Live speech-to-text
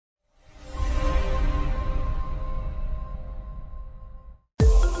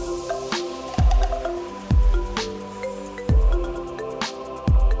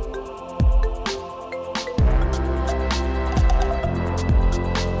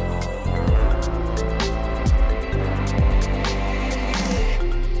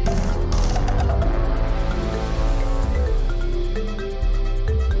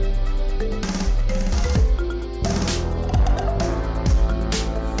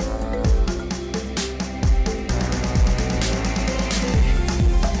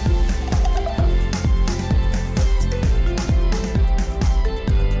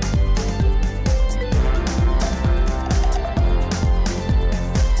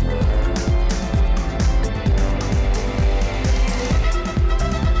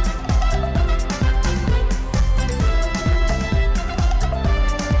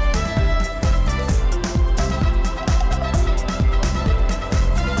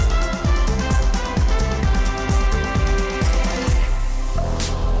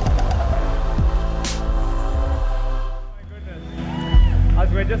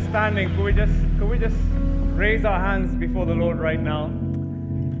standing, could we just raise our hands before the Lord right now?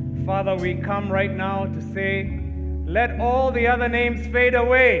 Father, we come right now to say, let all the other names fade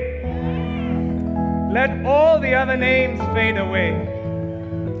away. Let all the other names fade away.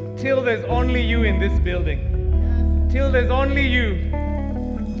 Till there's only you in this building. Till there's only you.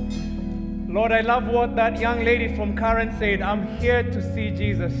 Lord, I love what that young lady from Karen said. I'm here to see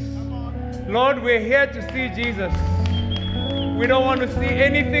Jesus. Lord, we're here to see Jesus. We don't want to see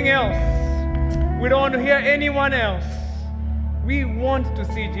anything else. We don't want to hear anyone else. We want to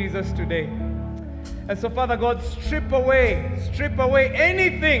see Jesus today. And so, Father God, strip away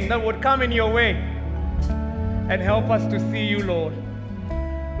anything that would come in your way and help us to see you, Lord.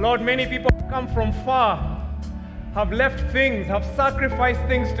 Lord, many people have come from far, have left things, have sacrificed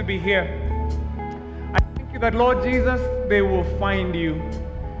things to be here. I thank you that, Lord Jesus, they will find you.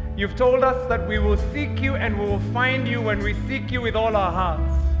 You've told us that we will seek you and we will find you when we seek you with all our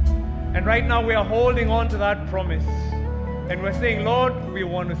hearts. And right now we are holding on to that promise. And we're saying, Lord, we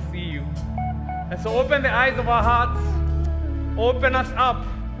want to see you. And so open the eyes of our hearts. Open us up.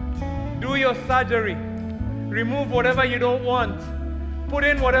 Do your surgery. Remove whatever you don't want. Put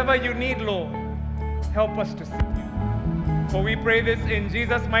in whatever you need, Lord. Help us to see you. For we pray this in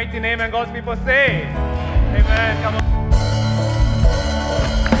Jesus' mighty name, and God's people say, amen. Come on.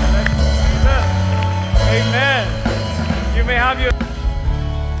 Amen. You may have your...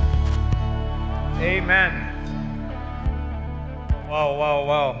 Amen.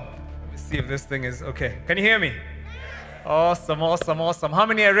 Wow. Let me see if this thing is okay. Can you hear me? Awesome. How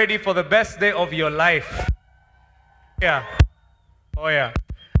many are ready for the best day of your life? Yeah. Oh, yeah.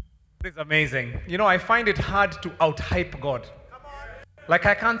 It is amazing. You know, I find it hard to out-hype God. Like,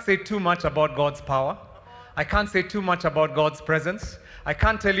 I can't say too much about God's power. I can't say too much about God's presence. I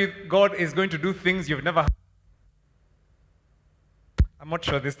can't tell you God is going to do things you've never heard. I'm not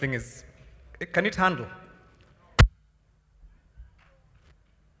sure this thing is... Can it handle?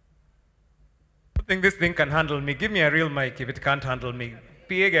 I think this thing can handle me. Give me a real mic if it can't handle me.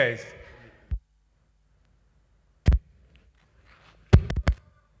 PA guys.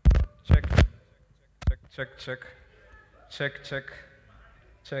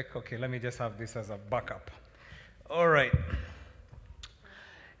 Check. Okay, let me just have this as a backup. All right.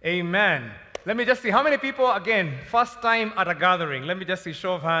 Amen. Let me just see how many people, again, first time at a gathering. Let me just see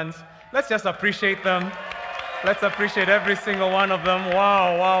show of hands. Let's just appreciate them. Let's appreciate every single one of them.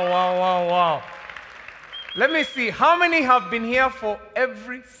 Wow. Let me see how many have been here for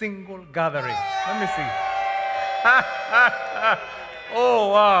every single gathering. Let me see. Oh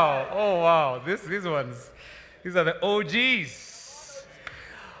wow. These ones. These are the OGs.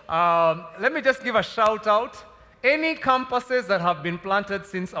 Let me just give a shout out. Any campuses that have been planted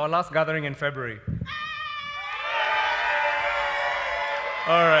since our last gathering in February?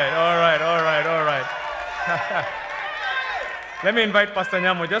 All right. Let me invite Pastor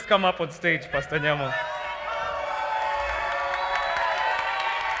Nyamo. Just come up on stage, Pastor Nyamo.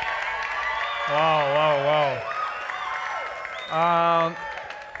 Wow.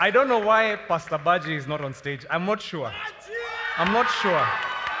 I don't know why Pastor Baji is not on stage. I'm not sure.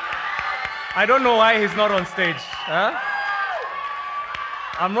 I don't know why he's not on stage. Huh?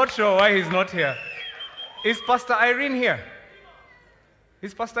 I'm not sure why he's not here. Is Pastor Irene here?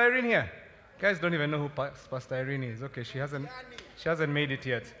 Guys don't even know who Pastor Irene is. Okay, she hasn't made it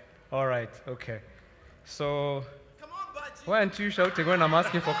yet. All right, okay. So, why aren't you shouting when I'm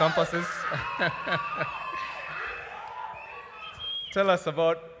asking for campuses? Tell us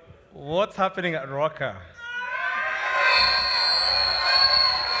about what's happening at Roca.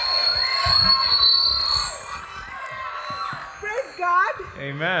 Praise God.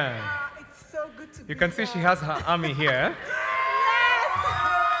 Amen. It's so good to be You can see she has her army here.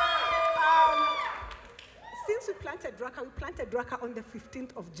 Since we planted Roca on the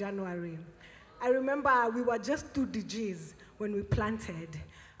 15th of January. I remember we were just 2 DGs when we planted.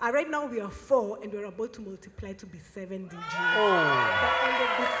 Right now we are 4 and we're about to multiply to be 7 DGs. Oh.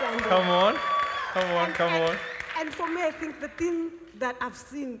 Come on. And for me, I think the thing that I've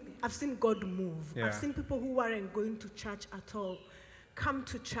seen God move. Yeah. I've seen people who weren't going to church at all come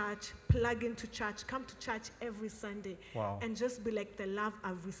to church, plug into church, come to church every Sunday, and just be like, the love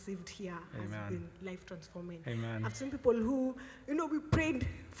I've received here has been life transforming. Amen. I've seen people who, we prayed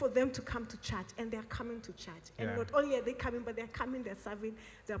for them to come to church, and they're coming to church. And not only are they coming, but they're coming, they're serving,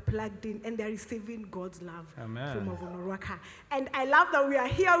 they're plugged in, and they're receiving God's love from Mavuno Roca. And I love that we are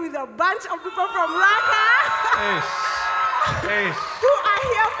here with a bunch of people from Roca. Who are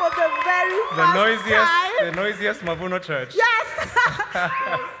here for the very first time. The noisiest Mavuno church. Yes.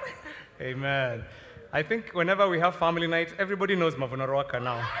 Amen. I think whenever we have family night, everybody knows Mavuno Roaka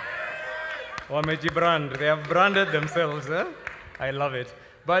now. Wameji brand. They have branded themselves. Eh? I love it.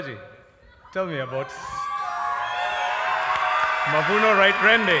 Baji, tell me about Mavuno Right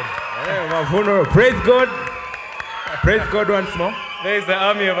Rende. Hey, Mavuno, praise God. Praise God once more. There's the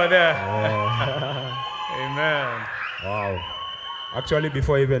army over there. Amen. Wow. Actually,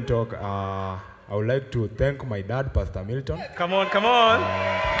 before I even talk, I would like to thank my dad, Pastor Milton. Come on, come on.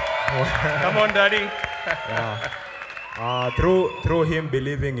 Come on, Daddy. Through him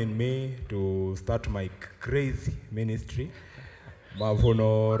believing in me to start my crazy ministry,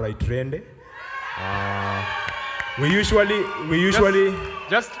 Mavuno Right Rende. We usually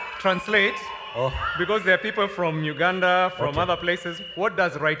just translate. Because there are people from Uganda, from other places. What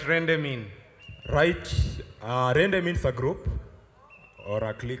does Right Rende mean? Right, Rende means a group or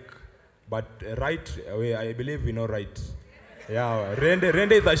a clique, but right, I believe we know right. Yeah,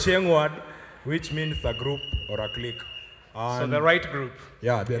 Rende is a Sheng word, which means a group or a clique. And so the right group.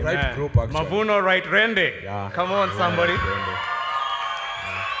 Yeah, the right group actually. Mavuno Right Rende. Yeah. Come on, somebody. Yeah.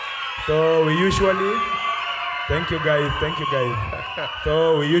 So we usually, thank you guys.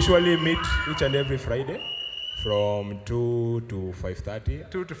 So we usually meet each and every Friday from 2 to 5:30.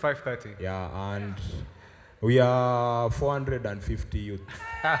 2 to 5:30. Yeah, and we are 450 youth.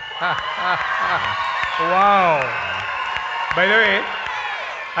 Wow. By the way,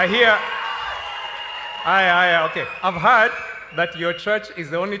 I hear, okay. I've heard that your church is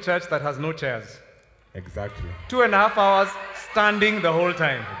the only church that has no chairs. Exactly. 2.5 hours standing the whole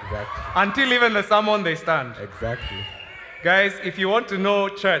time. Exactly. Until even the sermon they stand. Exactly. Guys, if you want to know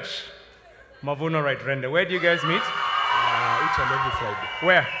church, Mavuno Right Rende, where do you guys meet? Each and every Friday.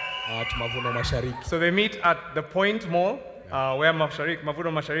 Where? At Mavuno Mashariki. So they meet at the Point Mall, where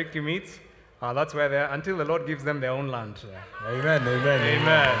Mavuno Mashariki meets. That's where they are, until the Lord gives them their own land. Yeah.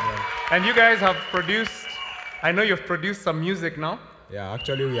 Amen. And you guys have produced, I know you've produced some music now. Yeah,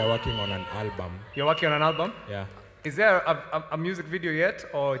 actually we are working on an album. You're working on an album? Yeah. Is there a music video yet,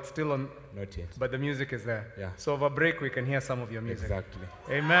 or it's still on? Not yet. But the music is there. Yeah. So over break, we can hear some of your music. Exactly.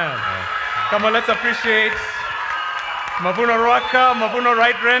 Amen. Come on, let's appreciate Mavuno Roaka, Mavuno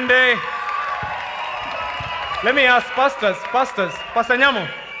Right Rende. Let me ask pastors, Pastor Nyamu,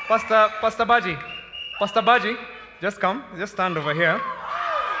 Pastor Baji, just come, just stand over here.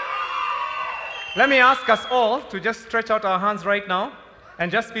 Let me ask us all to just stretch out our hands right now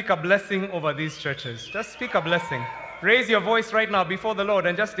and just speak a blessing over these churches. Just speak a blessing. Raise your voice right now before the Lord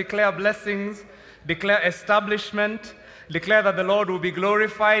and just declare blessings, declare establishment, declare that the Lord will be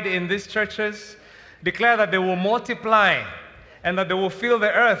glorified in these churches, declare that they will multiply and that they will fill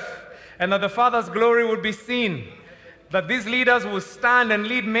the earth and that the Father's glory would be seen, that these leaders will stand and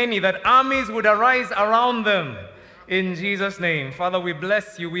lead many, that armies would arise around them. In Jesus' name, Father, we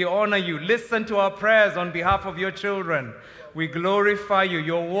bless you, we honor you. Listen to our prayers on behalf of your children. We glorify you,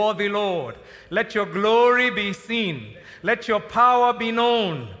 you're worthy, Lord. Let your glory be seen. Let your power be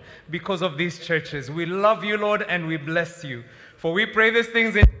known because of these churches. We love you, Lord, and we bless you. For we pray these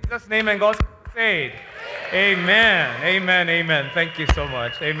things in Jesus' name, and God said, amen, amen, amen. Thank you so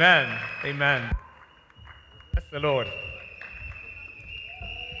much. Amen, amen. Bless the Lord.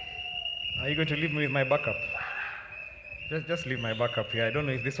 Are you going to leave me with my backup? Just leave my backup here. I don't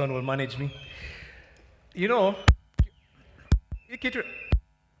know if this one will manage me. You know,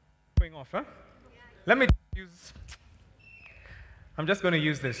 going off, huh? Let me use, I'm just going to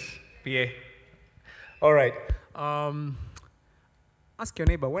use this, PA. All right. Ask your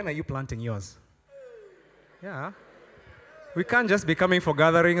neighbor, when are you planting yours? Yeah. We can't just be coming for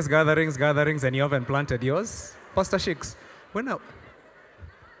gatherings, and you haven't planted yours. Pastor Shikes, when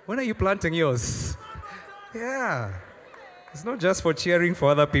are you planting yours? Yeah. It's not just for cheering for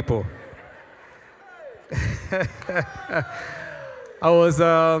other people. I was,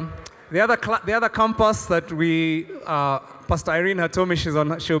 the other campus that we, Pastor Irene had told me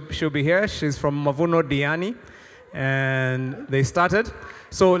she'll be here. She's from Mavuno Diani, and they started.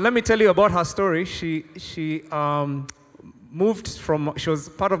 So let me tell you about her story. She was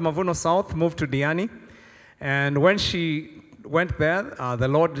part of Mavuno South, moved to Diani, and when she went there, the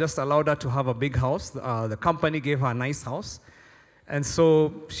Lord just allowed her to have a big house. The company gave her a nice house. And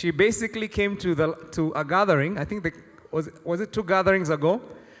so she basically came to a gathering, I think was it 2 gatherings ago,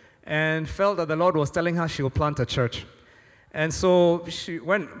 and felt that the Lord was telling her she will plant a church. And so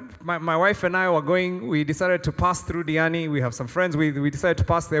my wife and I were going, we decided to pass through Diani. We have some friends, we decided to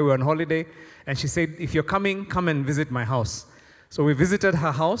pass there, we were on holiday. And she said, if you're coming, come and visit my house. So we visited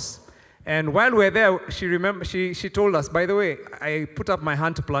her house. And while we were there, she told us, by the way, I put up my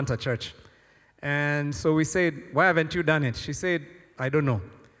hand to plant a church. And so we said, why haven't you done it? She said, I don't know.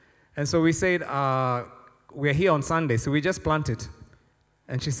 And so we said, we're here on Sunday, so we just plant it.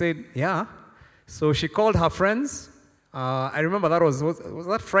 And she said, yeah. So she called her friends. I remember that was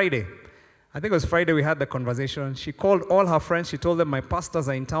that Friday? I think it was Friday we had the conversation. She called all her friends. She told them, my pastors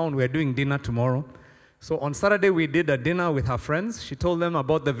are in town. We're doing dinner tomorrow. So on Saturday, we did a dinner with her friends. She told them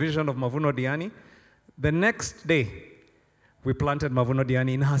about the vision of Mavuno Diani. The next day, we planted Mavuno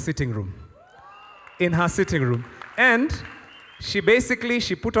Diani in her sitting room. In her sitting room. And she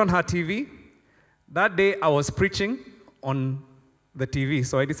put on her TV. That day, I was preaching on the TV.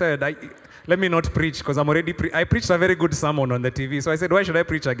 So I decided, let me not preach because I preached a very good sermon on the TV. So I said, why should I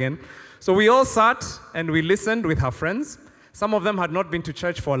preach again? So we all sat and we listened with her friends. Some of them had not been to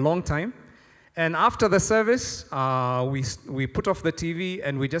church for a long time. And after the service, we put off the TV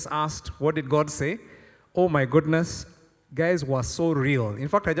and we just asked, what did God say? Oh my goodness, guys were so real. In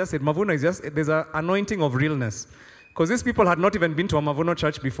fact, I just said, Mavuno there's an anointing of realness. Because these people had not even been to a Mavuno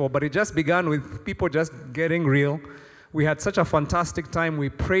church before, but it just began with people just getting real. We had such a fantastic time. We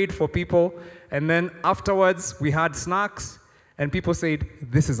prayed for people. And then afterwards, we had snacks. And people said,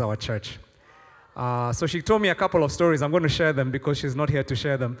 this is our church. So she told me a couple of stories. I'm going to share them because she's not here to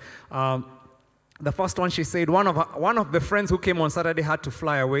share them. The first one, she said, one of the friends who came on Saturday had to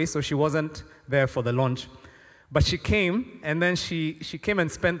fly away, so she wasn't there for the launch. But she came, and then she came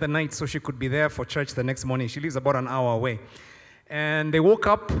and spent the night so she could be there for church the next morning. She lives about an hour away. And they woke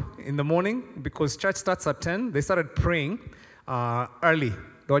up in the morning because church starts at 10. They started praying early.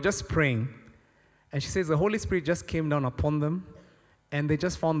 They were just praying. And she says the Holy Spirit just came down upon them, and they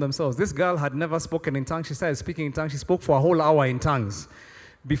just found themselves. This girl had never spoken in tongues. She started speaking in tongues. She spoke for a whole hour in tongues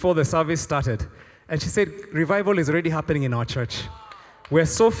before the service started. And she said, revival is already happening in our church. We're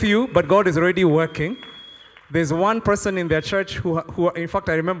so few, but God is already working. There's one person in their church who in fact,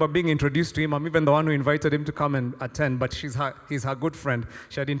 I remember being introduced to him. I'm even the one who invited him to come and attend, but he's her good friend.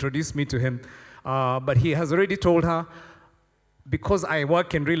 She had introduced me to him. But he has already told her, because I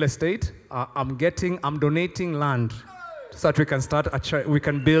work in real estate, I'm donating land so that we can start a church, we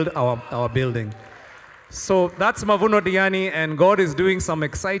can build our building. So that's Mavuno Diani, and God is doing some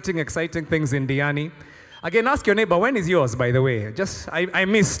exciting things in Diani. Again, ask your neighbor, when is yours, by the way? I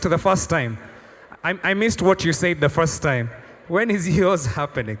missed the first time. I missed what you said the first time. When is yours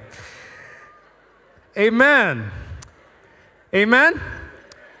happening? Amen. Amen.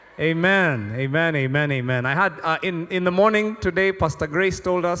 Amen. Amen. Amen. Amen. I had in the morning today, Pastor Grace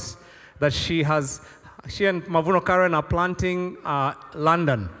told us that she and Mavuno Karen are planting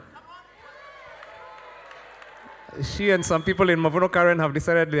London. She and some people in Mavuno Karen have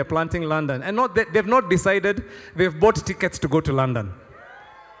decided they're planting London. And they've not decided, they've bought tickets to go to London.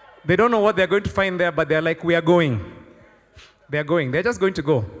 They don't know what they're going to find there, but they're like, we are going. They're going. They're just going to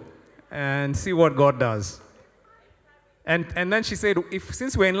go and see what God does. And then she said,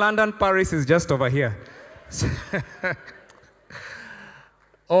 since we're in London, Paris is just over here.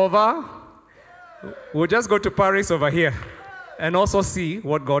 We'll just go to Paris over here and also see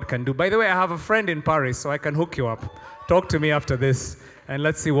what God can do. By the way, I have a friend in Paris, so I can hook you up. Talk to me after this, and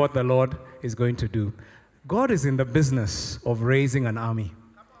let's see what the Lord is going to do. God is in the business of raising an army.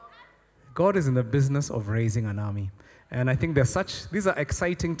 God is in the business of raising an army. And I think these are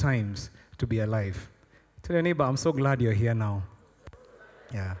exciting times to be alive. Tell your neighbor, I'm so glad you're here now.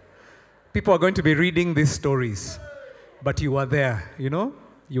 Yeah. People are going to be reading these stories, but you were there, you know?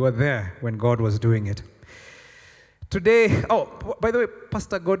 You were there when God was doing it. Today, by the way,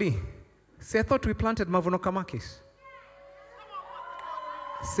 Pastor Godi, see, I thought we planted Mavuno Kamakis.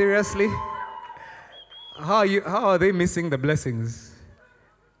 Seriously? How are they missing the blessings?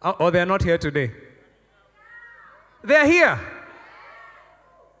 Or they're not here today? They're here.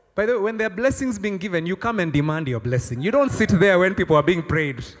 By the way, when there are blessings being given, you come and demand your blessing. You don't sit there when people are being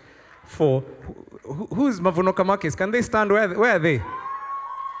prayed for. Who's Mavuno Kamakis? Can they stand? Where are they?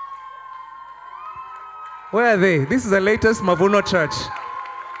 Where are they? This is the latest Mavuno church.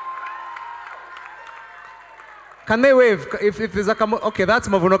 Can they wave? If there's okay, that's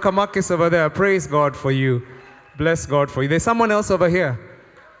Mavuno Kamakis over there. Praise God for you. Bless God for you. There's someone else over here.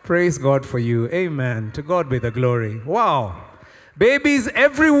 Praise God for you. Amen. To God be the glory. Wow. Babies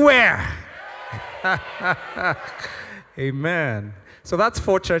everywhere. Amen. So that's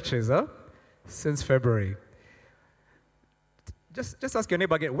 4 churches, since February. Just ask your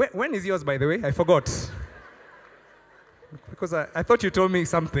neighbor again. When is yours, by the way? I forgot. Because I thought you told me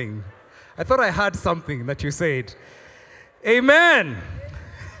something. I thought I heard something that you said. Amen.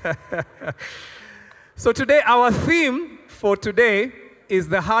 So today, our theme for today is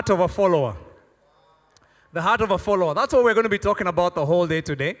the heart of a follower. The heart of a follower. That's what we're going to be talking about the whole day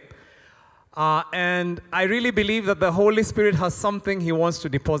today. And I really believe that the Holy Spirit has something He wants to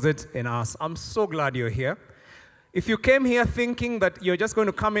deposit in us. I'm so glad you're here. If you came here thinking that you're just going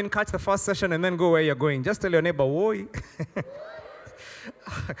to come in, catch the first session, and then go where you're going, just tell your neighbor, "Whoa."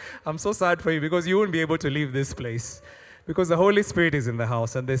 I'm so sad for you because you won't be able to leave this place because the Holy Spirit is in the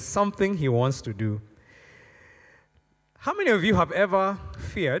house and there's something He wants to do. How many of you have ever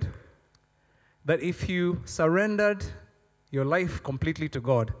feared that if you surrendered your life completely to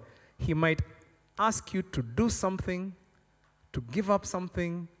God, He might ask you to do something, to give up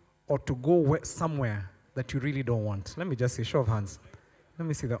something, or to go somewhere that you really don't want? Let me just see, show of hands. Let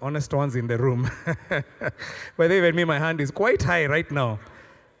me see the honest ones in the room. By the way, my hand is quite high right now.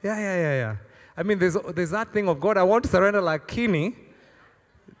 Yeah. I mean, there's that thing of, God, I want to surrender like Kini.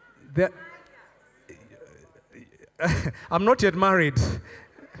 I'm not yet married.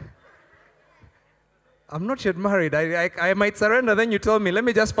 I'm not yet married. I might surrender, then you tell me, let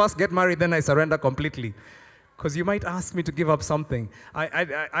me just first get married, then I surrender completely. Because you might ask me to give up something.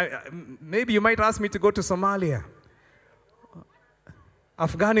 Maybe you might ask me to go to Somalia.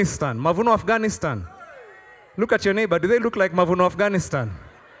 Afghanistan, Mavuno, Afghanistan. Look at your neighbor. Do they look like Mavuno, Afghanistan?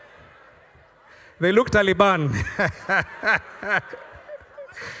 They look Taliban.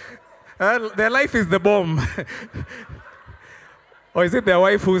 Their life is the bomb. Or is it their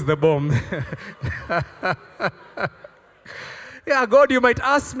wife who's the bomb? Yeah, God, you might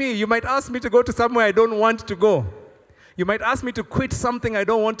ask me to go to somewhere I don't want to go. You might ask me to quit something I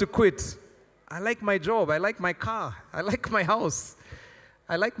don't want to quit. I like my job. I like my car. I like my house.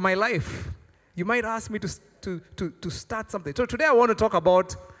 I like my life. You might ask me to start something. So today I want to talk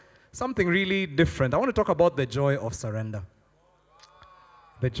about something really different. I want to talk about the joy of surrender.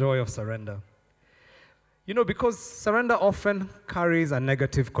 The joy of surrender. You know, because surrender often carries a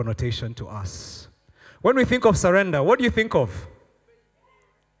negative connotation to us. When we think of surrender, what do you think of?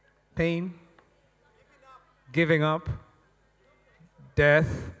 Pain, giving up,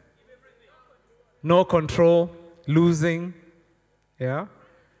 death, no control, losing. Yeah?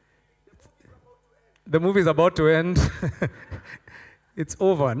 The movie is about to end. It's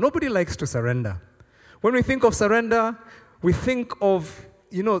over. Nobody likes to surrender. When we think of surrender, we think of,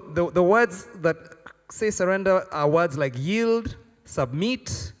 the words that say surrender are words like yield,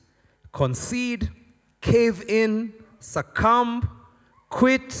 submit, concede, cave in, succumb,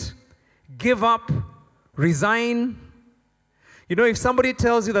 quit, give up, resign. If somebody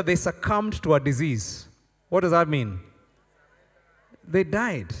tells you that they succumbed to a disease, what does that mean? They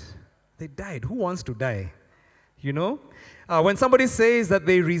died. They died. Who wants to die? When somebody says that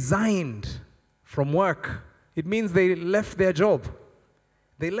they resigned from work, it means they left their job.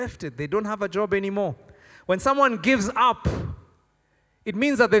 They left it. They don't have a job anymore. When someone gives up, it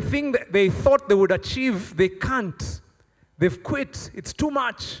means that the thing that they thought they would achieve, they can't. They've quit. It's too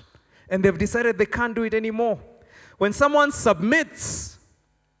much. And they've decided they can't do it anymore. When someone submits,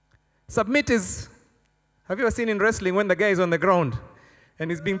 submit is, have you ever seen in wrestling when the guy is on the ground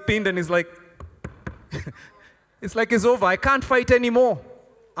and he's being pinned and he's like, it's like it's over. I can't fight anymore.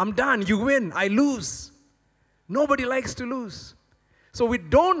 I'm done. You win. I lose. Nobody likes to lose. So we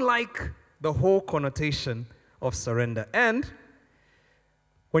don't like the whole connotation of surrender. And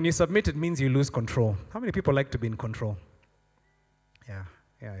when you submit, it means you lose control. How many people like to be in control? Yeah.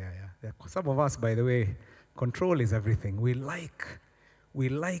 Some of us, by the way, control is everything. We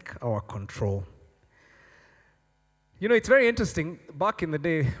like our control. It's very interesting. Back in the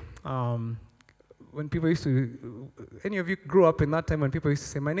day, when people used to, any of you grew up in that time when people used to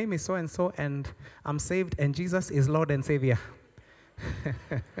say, my name is so-and-so, and I'm saved, and Jesus is Lord and Savior.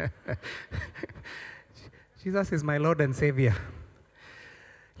 Jesus is my Lord and Savior.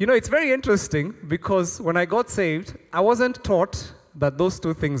 It's very interesting because when I got saved, I wasn't taught that those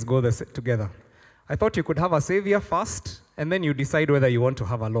two things go together. I thought you could have a Savior first, and then you decide whether you want to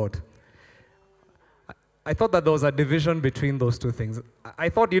have a Lord. I thought that there was a division between those two things. I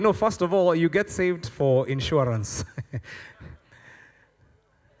thought, first of all, you get saved for insurance.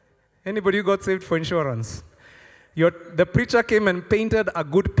 Anybody who got saved for insurance? The preacher came and painted a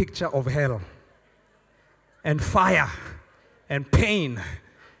good picture of hell and fire and pain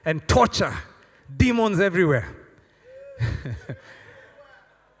and torture, demons everywhere.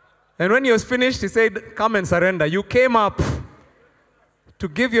 And when he was finished, he said, come and surrender. You came up to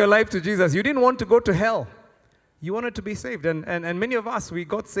give your life to Jesus. You didn't want to go to hell. You wanted to be saved. And many of us, we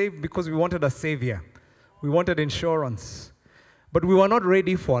got saved because we wanted a Savior. We wanted insurance. But we were not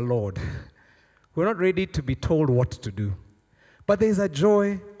ready for a Lord. We're not ready to be told what to do. But there's a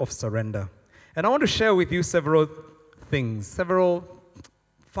joy of surrender. And I want to share with you several things, several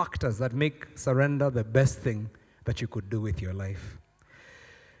factors that make surrender the best thing that you could do with your life.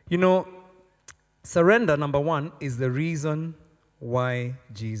 Surrender, number one, is the reason why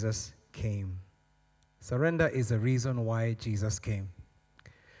Jesus came. Surrender is the reason why Jesus came.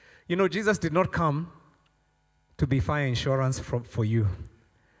 You know, Jesus did not come to be fire insurance for you.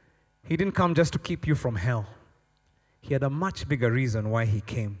 He didn't come just to keep you from hell. He had a much bigger reason why he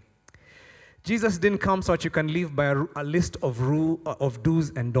came. Jesus didn't come so that you can live by a list of do's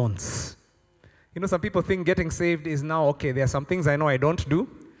and don'ts. You know, some people think getting saved is now, okay, there are some things I know I don't do,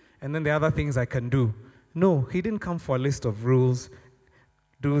 and then there are other things I can do. No, he didn't come for a list of rules,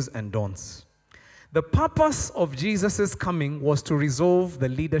 do's and don'ts. The purpose of Jesus' coming was to resolve the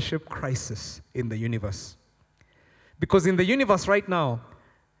leadership crisis in the universe. Because in the universe right now,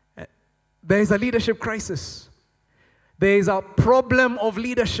 there is a leadership crisis. There is a problem of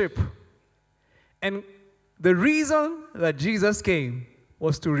leadership. And the reason that Jesus came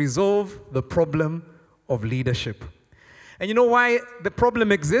was to resolve the problem of leadership. And you know why the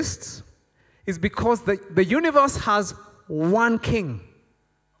problem exists? It's because the universe has one king.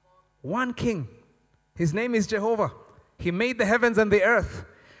 One king. His name is Jehovah. He made the heavens and the earth.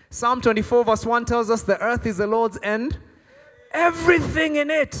 Psalm 24 verse 1 tells us the earth is the Lord's and everything in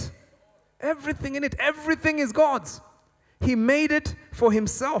it. Everything in it. Everything is God's. He made it for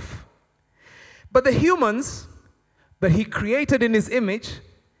himself. But the humans that he created in his image,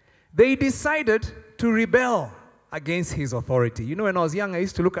 they decided to rebel against his authority. You know, when I was young, I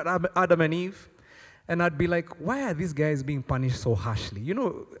used to look at Adam and Eve, and I'd be like, why are these guys being punished so harshly? You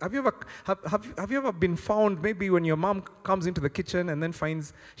know, have you ever been found, maybe when your mom comes into the kitchen and then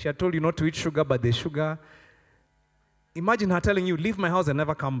finds she had told you not to eat sugar, but there's sugar. Imagine her telling you, leave my house and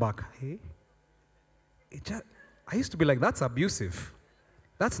never come back. Hey? I used to be like, that's abusive.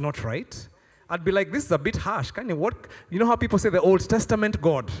 That's not right. I'd be like, this is a bit harsh. You know how people say the Old Testament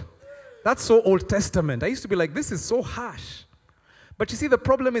God? That's so Old Testament. I used to be like, this is so harsh. But you see, the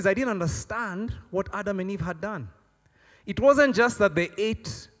problem is I didn't understand what Adam and Eve had done. It wasn't just that they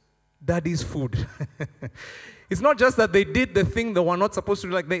ate daddy's food. It's not just that they did the thing they were not supposed to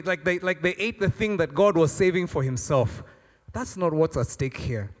do, like they ate the thing that God was saving for himself. That's not what's at stake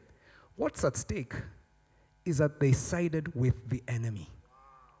here. What's at stake is that they sided with the enemy.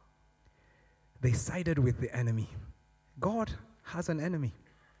 They sided with the enemy. God has an enemy,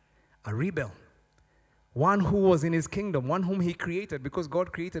 a rebel, one who was in his kingdom, one whom he created because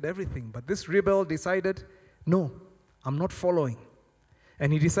God created everything. But this rebel decided, no, I'm not following.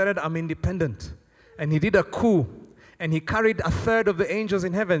 And he decided, I'm independent. And he did a coup. And he carried a third of the angels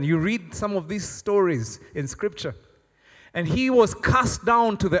in heaven. You read some of these stories in Scripture. And he was cast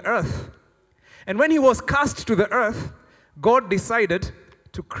down to the earth. And when he was cast to the earth, God decided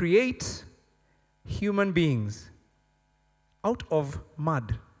to create human beings out of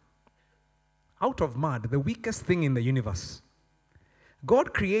mud. Out of mud, the weakest thing in the universe.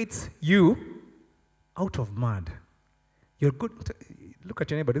 God creates you out of mud. You're good. Look at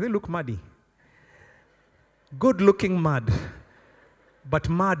your neighbor. Do they look muddy? Good-looking mud, but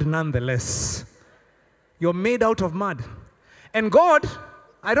mud nonetheless. You're made out of mud. And God,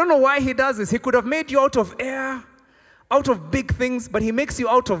 I don't know why he does this. He could have made you out of air, out of big things, but he makes you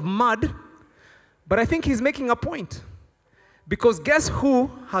out of mud. But I think he's making a point. Because guess who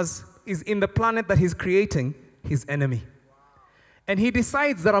is in the planet that he's creating? His enemy. And he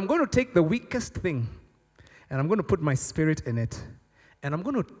decides that I'm going to take the weakest thing and I'm going to put my spirit in it. And I'm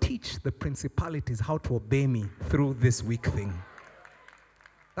going to teach the principalities how to obey me through this weak thing.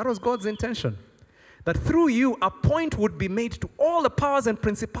 That was God's intention. That through you, a point would be made to all the powers and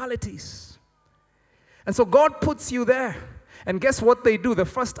principalities. And so God puts you there. And guess what they do? The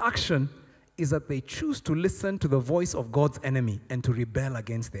first action is that they choose to listen to the voice of God's enemy and to rebel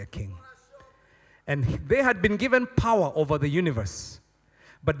against their king. And they had been given power over the universe.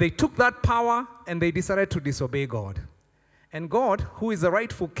 But they took that power and they decided to disobey God. And God, who is the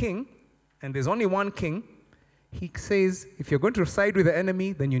rightful king, and there's only one king, he says, if you're going to side with the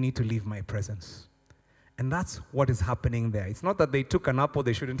enemy, then you need to leave my presence. And that's what is happening there. It's not that they took an apple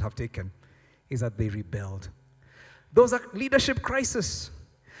they shouldn't have taken. It's that they rebelled. Those are leadership crises.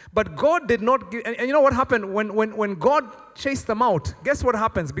 But God did not give, and you know what happened? When God chased them out, guess what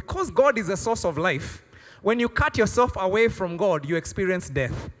happens? Because God is the source of life, when you cut yourself away from God, you experience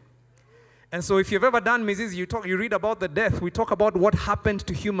death. And so if you've ever done Mrs., you read about the death. We talk about what happened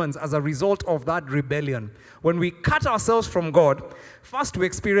to humans as a result of that rebellion. When we cut ourselves from God, first we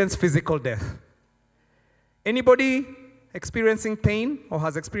experience physical death. Anybody experiencing pain or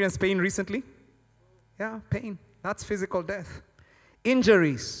has experienced pain recently? Yeah, pain. That's physical death.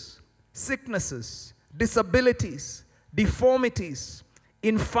 Injuries, sicknesses, disabilities, deformities,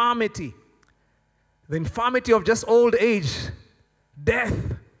 infirmity. The infirmity of just old age, death.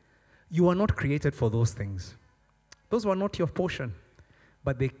 You are not created for those things. Those were not your portion,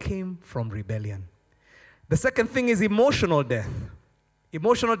 but they came from rebellion. The second thing is emotional death.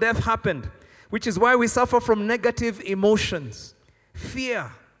 Emotional death happened, which is why we suffer from negative emotions, fear,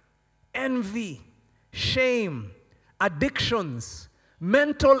 envy, shame, addictions,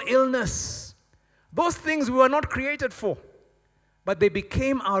 mental illness. Those things we were not created for, but they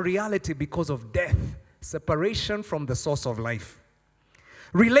became our reality because of death, separation from the source of life.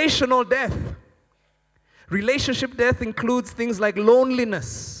 Relational death. Relationship death includes things like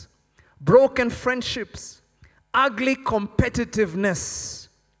loneliness, broken friendships, ugly competitiveness,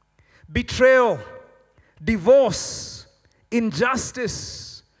 betrayal, divorce,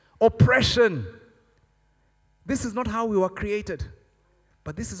 injustice, oppression. This is not how we were created,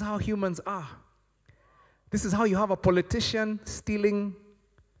 but this is how humans are. This is how you have a politician stealing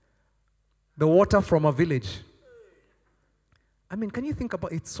the water from a village. I mean, can you think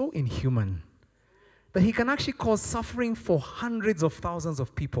about it? It's so inhuman that he can actually cause suffering for hundreds of thousands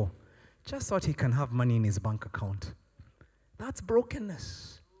of people just so that he can have money in his bank account. That's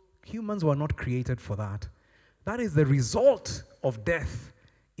brokenness. Humans were not created for that. That is the result of death,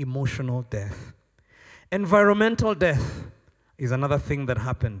 emotional death. Environmental death is another thing that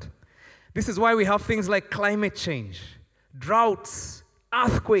happened. This is why we have things like climate change, droughts,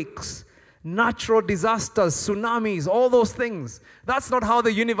 earthquakes, natural disasters, tsunamis, all those things. That's not how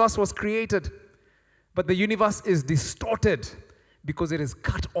the universe was created. But the universe is distorted because it is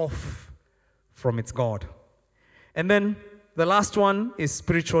cut off from its God. And then the last one is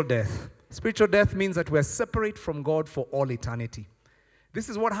spiritual death. Spiritual death means that we're separate from God for all eternity. This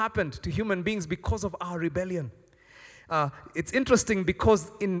is what happened to human beings because of our rebellion. It's interesting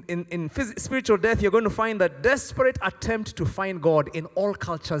because in spiritual death, you're going to find that desperate attempt to find God in all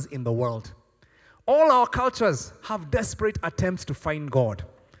cultures in the world. All our cultures have desperate attempts to find God.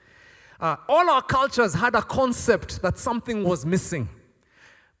 All our cultures had a concept that something was missing.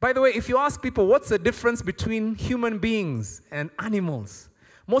 By the way, if you ask people, what's the difference between human beings and animals?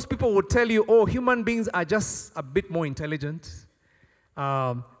 Most people would tell you, oh, human beings are just a bit more intelligent.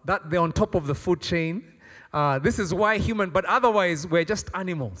 That they're on top of the food chain. This is why but otherwise, we're just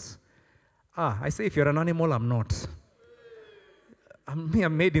animals. I say, if you're an animal, I'm not.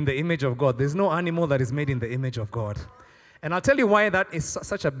 I'm made in the image of God. There's no animal that is made in the image of God. And I'll tell you why that is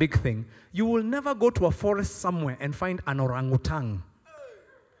such a big thing. You will never go to a forest somewhere and find an orangutan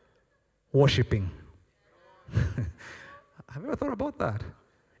worshipping. Have you ever thought about that?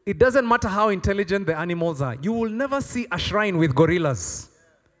 It doesn't matter how intelligent the animals are. You will never see a shrine with gorillas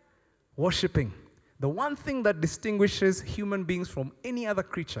worshipping. The one thing that distinguishes human beings from any other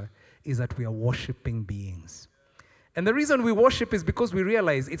creature is that we are worshiping beings. And the reason we worship is because we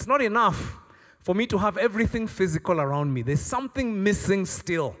realize it's not enough for me to have everything physical around me. There's something missing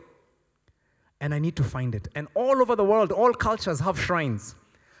still. And I need to find it. And all over the world, all cultures have shrines,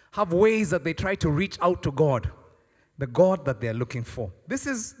 have ways that they try to reach out to God, the God that they're looking for. This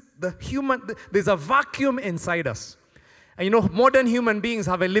is the human, there's a vacuum inside us. And you know, modern human beings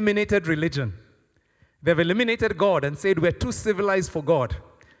have eliminated religion. They've eliminated God and said we're too civilized for God.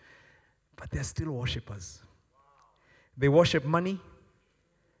 But they're still worshipers. They worship money.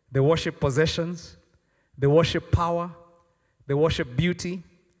 They worship possessions. They worship power. They worship beauty.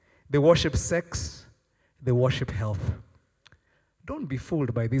 They worship sex. They worship health. Don't be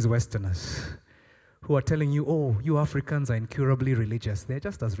fooled by these Westerners who are telling you, oh, you Africans are incurably religious. They're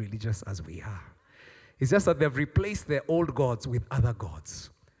just as religious as we are. It's just that they've replaced their old gods with other gods.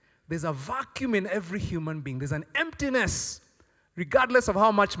 There's a vacuum in every human being. There's an emptiness, regardless of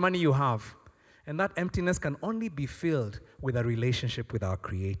how much money you have. And that emptiness can only be filled with a relationship with our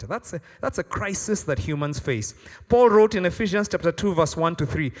Creator. That's a crisis that humans face. Paul wrote in Ephesians chapter 2, verse 1 to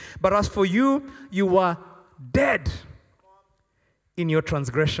 3, "But as for you, you were dead in your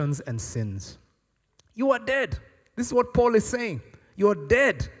transgressions and sins." You are dead. This is what Paul is saying. You're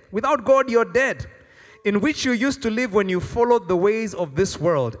dead. Without God, you're dead. "In which you used to live when you followed the ways of this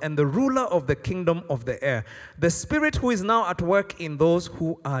world and the ruler of the kingdom of the air, the spirit who is now at work in those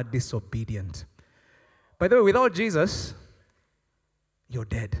who are disobedient." By the way, without Jesus, you're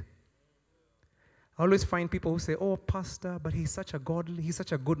dead. I always find people who say, "Oh, pastor, but he's such a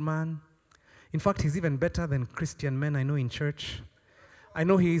good man. In fact, he's even better than Christian men I know in church. I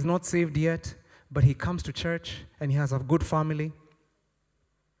know he is not saved yet, but he comes to church and he has a good family."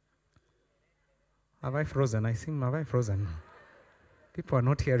 Have I frozen? Have I frozen? People are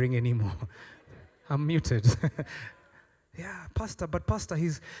not hearing anymore. I'm muted. Yeah, pastor,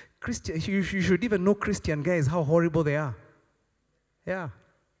 he's Christian. You should even know Christian guys, how horrible they are. Yeah.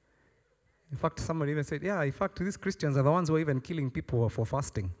 In fact, somebody even said, yeah, in fact, these Christians are the ones who are even killing people for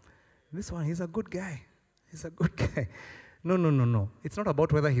fasting. This one, he's a good guy. He's a good guy. No. It's not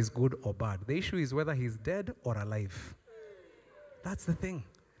about whether he's good or bad. The issue is whether he's dead or alive. That's the thing.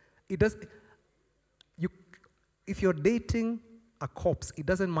 If you're dating a corpse, it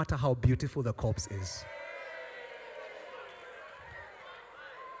doesn't matter how beautiful the corpse is.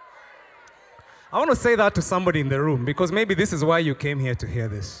 I want to say that to somebody in the room because maybe this is why you came here to hear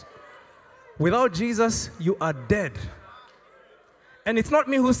this. Without Jesus, you are dead. And it's not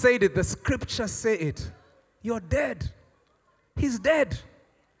me who said it, the scriptures say it. You're dead. He's dead.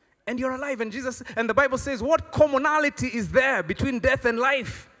 And you're alive. And the Bible says, what commonality is there between death and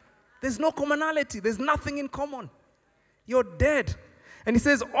life? There's no commonality. There's nothing in common. You're dead. And he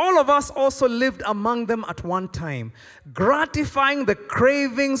says, all of us also lived among them at one time, gratifying the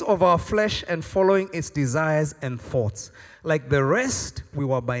cravings of our flesh and following its desires and thoughts. Like the rest, we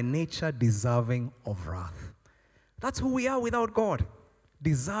were by nature deserving of wrath. That's who we are without God,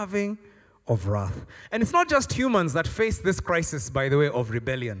 deserving of wrath. And it's not just humans that face this crisis, by the way, of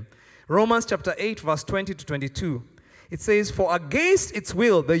rebellion. Romans chapter 8, verse 20 to 22, it says, for against its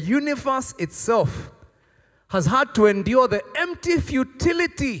will, the universe itself has had to endure the empty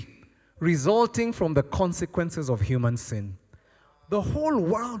futility resulting from the consequences of human sin. The whole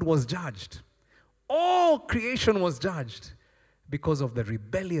world was judged. All creation was judged because of the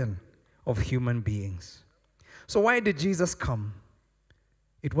rebellion of human beings. So why did Jesus come?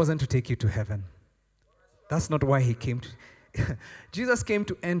 It wasn't to take you to heaven. That's not why he came. Jesus came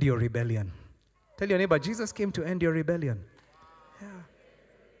to end your rebellion. Tell your neighbor, Jesus came to end your rebellion. Yeah.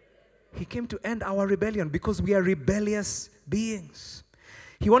 He came to end our rebellion because we are rebellious beings.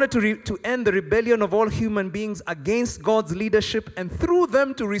 He wanted to end the rebellion of all human beings against God's leadership and through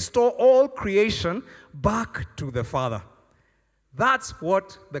them to restore all creation back to the Father. That's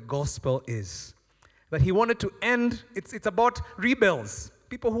what the gospel is. That he wanted to end, it's about rebels,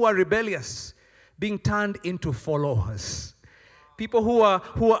 people who are rebellious, being turned into followers. People who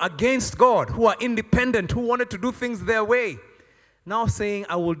are against God, who are independent, who wanted to do things their way. Now saying,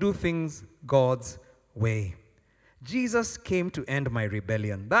 I will do things God's way. Jesus came to end my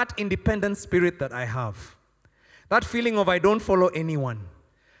rebellion. That independent spirit that I have. That feeling of I don't follow anyone.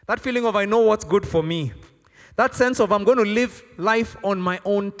 That feeling of I know what's good for me. That sense of I'm going to live life on my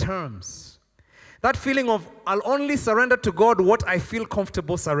own terms. That feeling of I'll only surrender to God what I feel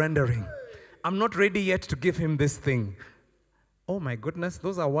comfortable surrendering. I'm not ready yet to give him this thing. Oh my goodness,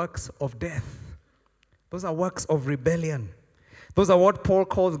 those are works of death. Those are works of rebellion. Those are what Paul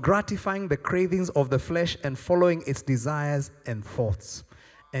calls gratifying the cravings of the flesh and following its desires and thoughts.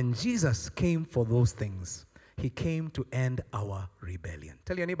 And Jesus came for those things. He came to end our rebellion.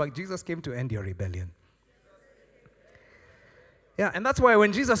 Tell your neighbor, Jesus came to end your rebellion. Yeah, and that's why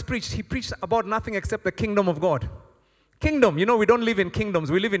when Jesus preached, he preached about nothing except the kingdom of God. Kingdom, we don't live in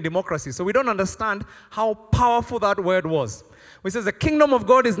kingdoms, we live in democracy. So we don't understand how powerful that word was. When it says the kingdom of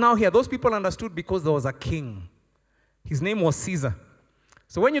God is now here, those people understood because there was a king. His name was Caesar.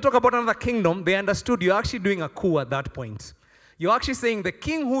 So when you talk about another kingdom, they understood you're actually doing a coup at that point. You're actually saying the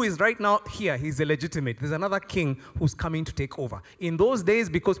king who is right now here, he's illegitimate. There's another king who's coming to take over. In those days,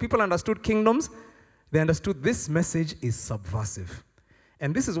 because people understood kingdoms, they understood this message is subversive.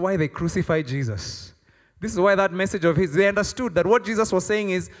 And this is why they crucified Jesus. This is why that message of his, they understood that what Jesus was saying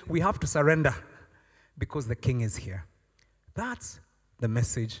is we have to surrender because the king is here. That's the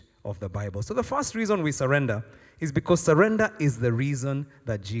message of the Bible. So the first reason we surrender is because surrender is the reason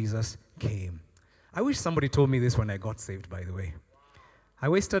that Jesus came. I wish somebody told me this when I got saved, by the way. I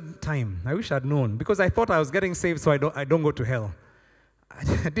wasted time. I wish I'd known because I thought I was getting saved so I don't go to hell.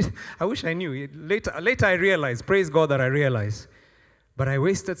 I wish I knew. Later I realized, praise God that I realized. But I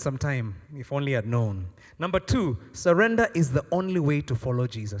wasted some time, if only I'd known. Number 2, surrender is the only way to follow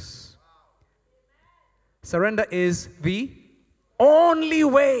Jesus. Surrender is the only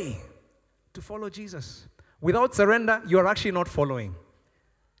way to follow Jesus. Without surrender, you're actually not following.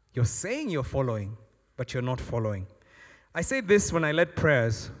 You're saying you're following, but you're not following. I said this when I led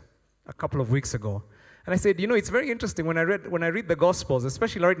prayers a couple of weeks ago. And I said, it's very interesting when I read the Gospels,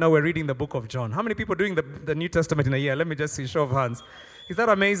 especially right now we're reading the book of John. How many people are doing the New Testament in a year? Let me just see, show of hands. Is that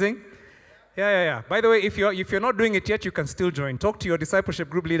amazing? Yeah. By the way, if you're not doing it yet, you can still join. Talk to your discipleship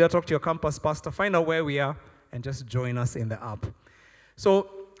group leader, talk to your campus pastor, find out where we are, and just join us in the app.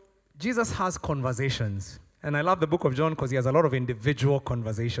 So, Jesus has conversations. And I love the book of John because he has a lot of individual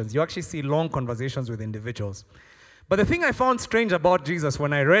conversations. You actually see long conversations with individuals. But the thing I found strange about Jesus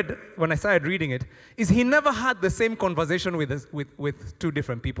when I started reading it is he never had the same conversation with two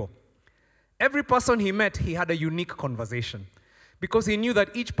different people. Every person he met, he had a unique conversation because he knew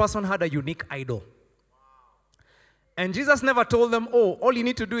that each person had a unique idol. And Jesus never told them, oh, all you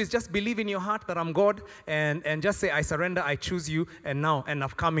need to do is just believe in your heart that I'm God and just say, I surrender, I choose you, and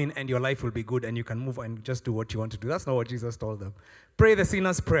I've come in and your life will be good and you can move and just do what you want to do. That's not what Jesus told them. Pray the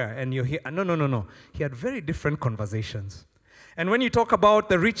sinner's prayer and you're here. No. He had very different conversations. And when you talk about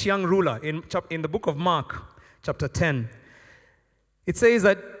the rich young ruler in the book of Mark, chapter 10, it says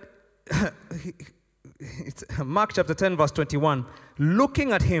that, it's Mark chapter 10, verse 21,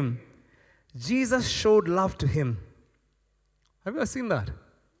 looking at him, Jesus showed love to him. Have you ever seen that?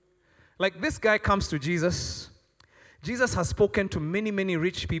 Like this guy comes to Jesus. Jesus has spoken to many, many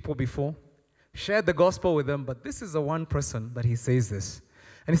rich people before, shared the gospel with them, but this is the one person that he says this.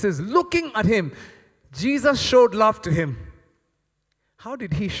 And he says, looking at him, Jesus showed love to him. How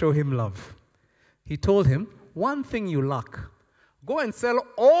did he show him love? He told him, one thing you lack. Go and sell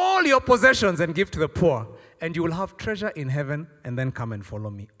all your possessions and give to the poor, and you will have treasure in heaven, and then come and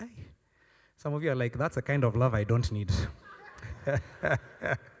follow me. Hey. Some of you are like, that's a kind of love I don't need.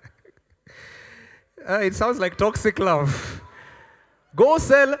 It sounds like toxic love. Go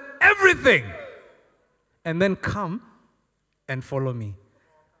sell everything, and then come and follow me.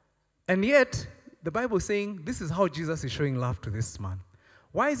 And yet, the Bible is saying this is how Jesus is showing love to this man.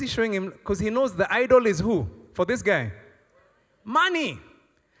 Why is he showing him? Because he knows the idol is who? For this guy? Money.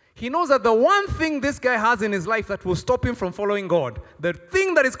 He knows that the one thing this guy has in his life that will stop him from following God, the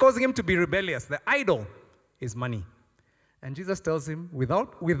thing that is causing him to be rebellious, the idol, is money. And Jesus tells him, with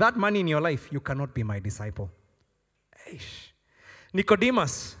that money in your life, you cannot be my disciple. Eish.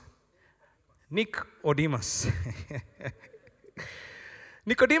 Nicodemus. Nicodemus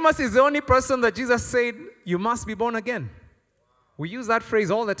is the only person that Jesus said, you must be born again. We use that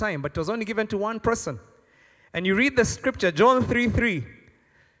phrase all the time, but it was only given to one person. And you read the scripture, John 3:3.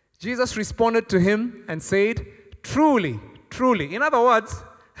 Jesus responded to him and said, truly, truly. In other words,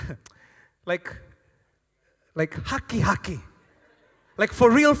 like hacky. Like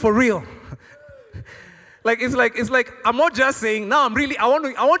for real. It's like I'm not just saying, now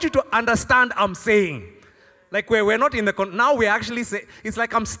I want you to understand I'm saying. Like we're not in the, now we actually say, it's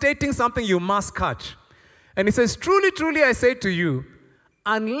like I'm stating something you must catch. And he says, truly, truly I say to you,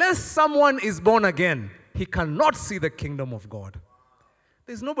 unless someone is born again, he cannot see the kingdom of God.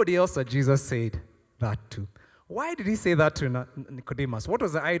 There's nobody else that Jesus said that to. Why did he say that to Nicodemus? What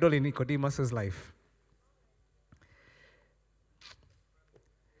was the idol in Nicodemus' life?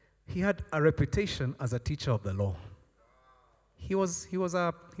 He had a reputation as a teacher of the law. He was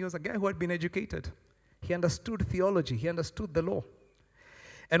a guy who had been educated. He understood theology. He understood the law.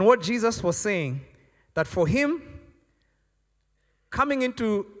 And what Jesus was saying, that for him, coming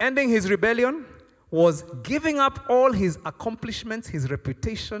into ending his rebellion, was giving up all his accomplishments, his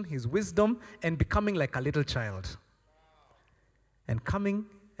reputation, his wisdom, and becoming like a little child. And coming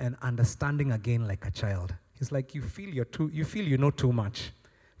and understanding again like a child. He's like, you feel you know too much.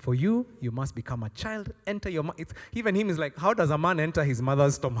 For you must become a child, enter your even him is like, how does a man enter his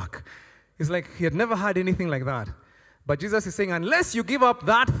mother's stomach? He's like, he had never had anything like that. But Jesus is saying, unless you give up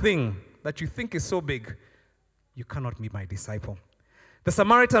that thing that you think is so big, you cannot be my disciple. The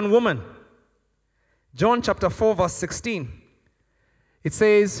Samaritan woman, John chapter 4, verse 16. It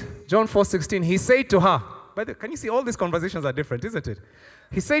says, John 4:16, he said to her, can you see all these conversations are different, isn't it?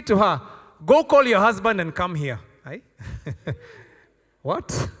 He said to her, go call your husband and come here. Right?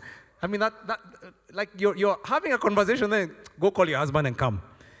 What? I mean, that like you're having a conversation, then go call your husband and come.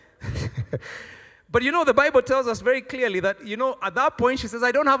 But the Bible tells us very clearly that, at that point she says,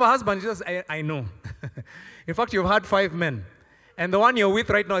 I don't have a husband. She says, I know. In fact, you've had 5 men. And the one you're with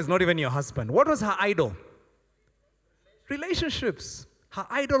right now is not even your husband. What was her idol? Relationships. Her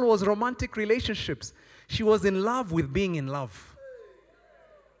idol was romantic relationships. She was in love with being in love.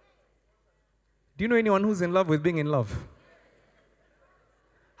 Do you know anyone who's in love with being in love?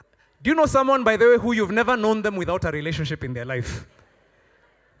 Do you know someone, by the way, who you've never known them without a relationship in their life?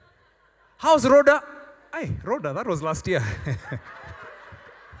 How's Rhoda? Hey, Rhoda, that was last year.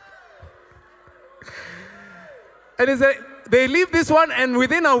 And they leave this one, and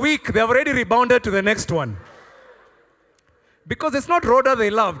within a week, they've already rebounded to the next one. Because it's not Rhoda they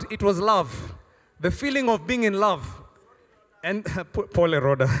loved, it was love. The feeling of being in love. And, Paul and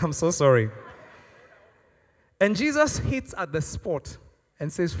Rhoda, I'm so sorry. And Jesus hits at the spot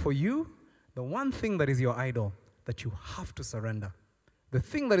and says, for you, the one thing that is your idol, that you have to surrender, the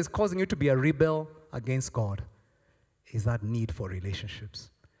thing that is causing you to be a rebel against God, is that need for relationships.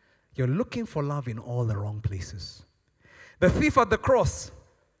 You're looking for love in all the wrong places. The thief at the cross,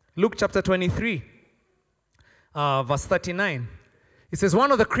 Luke chapter 23, verse 39. It says,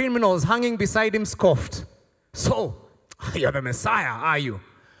 one of the criminals hanging beside him scoffed. So, you're the Messiah, are you?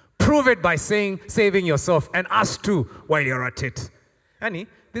 Prove it by saving yourself and us too while you're at it. Honey,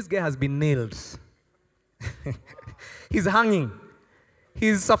 this guy has been nailed. He's hanging.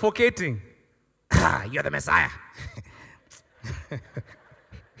 He's suffocating. You're the Messiah.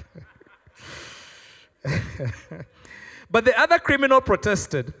 But the other criminal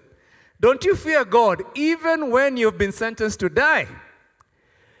protested, don't you fear God even when you've been sentenced to die?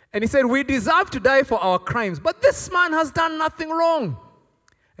 And he said, we deserve to die for our crimes, but this man has done nothing wrong.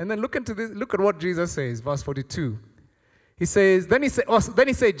 And then look at what Jesus says, verse 42. He says, then he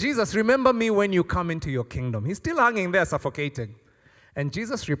said, Jesus, remember me when you come into your kingdom. He's still hanging there, suffocating. And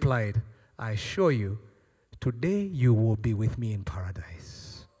Jesus replied, I assure you, today you will be with me in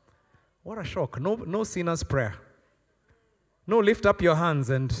paradise. What a shock. No sinner's prayer. No, lift up your hands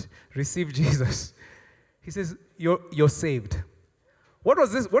and receive Jesus. He says, you're saved. What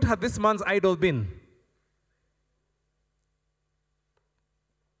was this? What had this man's idol been?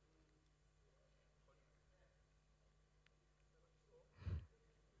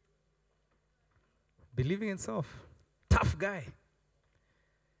 Believing in self. Tough guy.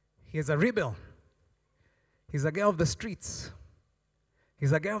 He is a rebel. He's a guy of the streets.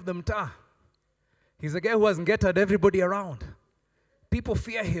 He's a guy of the mtaa. He's a guy who has gettered everybody around. People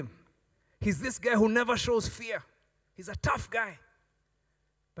fear him. He's this guy who never shows fear. He's a tough guy.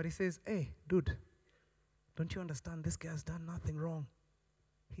 But he says, hey, dude, don't you understand? This guy has done nothing wrong.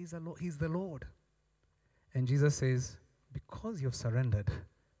 He's the Lord. And Jesus says, because you've surrendered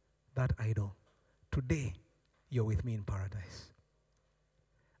that idol, today you're with me in paradise.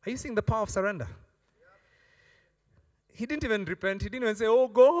 Are you seeing the power of surrender? He didn't even repent. He didn't even say, oh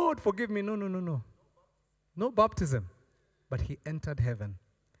God, forgive me. No. No baptism. But he entered heaven.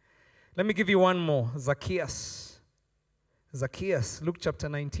 Let me give you one more. Zacchaeus, Luke chapter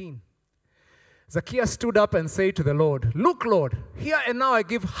 19. Zacchaeus stood up and said to the Lord, look, Lord, here and now I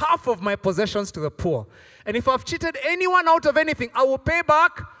give half of my possessions to the poor. And if I've cheated anyone out of anything, I will pay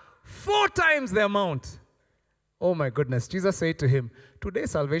back 4 times the amount. Oh my goodness. Jesus said to him, today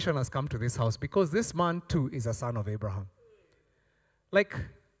salvation has come to this house because this man too is a son of Abraham.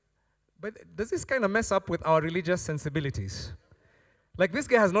 But does this kind of mess up with our religious sensibilities? Like, this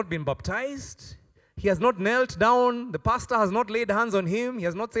guy has not been baptized. He has not knelt down. The pastor has not laid hands on him. He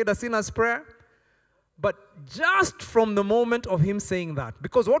has not said a sinner's prayer. But just from the moment of him saying that,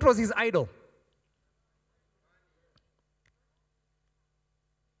 because what was his idol?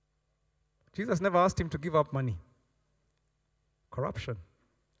 Jesus never asked him to give up money. Corruption.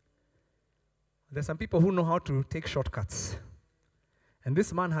 There's some people who know how to take shortcuts. And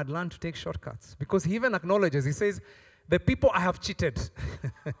this man had learned to take shortcuts because he even acknowledges, he says, the people I have cheated.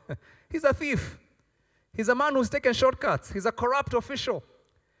 He's a thief. He's a man who's taken shortcuts. He's a corrupt official.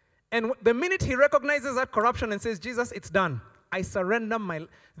 And the minute he recognizes that corruption and says, Jesus, it's done. I surrender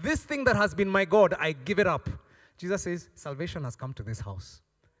this thing that has been my God, I give it up. Jesus says, salvation has come to this house.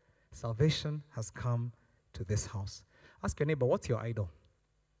 Salvation has come to this house. Ask your neighbor, what's your idol?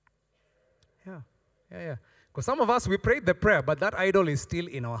 Yeah. Because some of us, we prayed the prayer, but that idol is still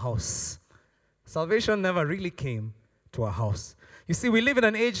in our house. Salvation never really came to our house. You see, we live in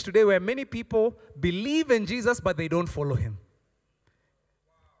an age today where many people believe in Jesus, but they don't follow him.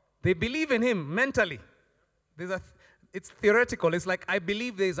 They believe in him mentally. It's theoretical. It's like, I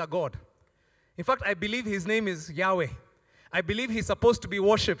believe there is a God. In fact, I believe his name is Yahweh. I believe he's supposed to be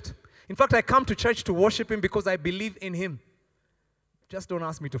worshipped. In fact, I come to church to worship him because I believe in him. Just don't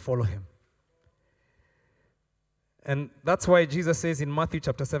ask me to follow him. And that's why Jesus says in Matthew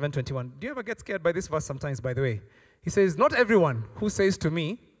chapter 7:21. Do you ever get scared by this verse sometimes, by the way? He says, not everyone who says to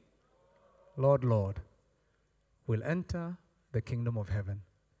me, Lord, Lord, will enter the kingdom of heaven,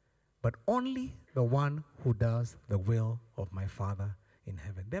 but only the one who does the will of my Father in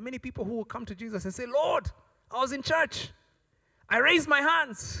heaven. There are many people who will come to Jesus and say, Lord, I was in church. I raised my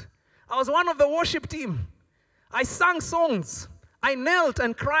hands. I was one of the worship team. I sang songs. I knelt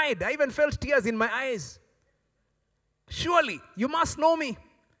and cried. I even felt tears in my eyes. Surely, you must know me. And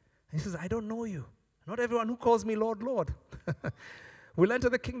he says, I don't know you. Not everyone who calls me Lord, Lord will enter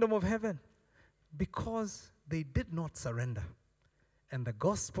the kingdom of heaven because they did not surrender. And the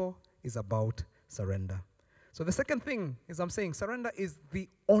gospel is about surrender. So the second thing is I'm saying surrender is the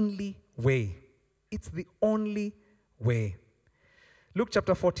only way. It's the only way. Luke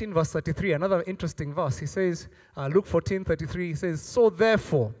chapter 14, verse 33, another interesting verse. He says, Luke 14, 33, he says, so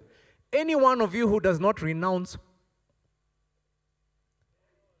therefore, any one of you who does not renounce.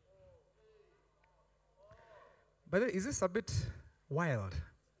 By the way, is this a bit wild?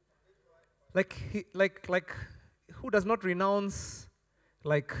 Like who does not renounce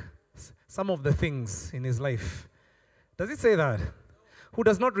some of the things in his life? Does it say that? who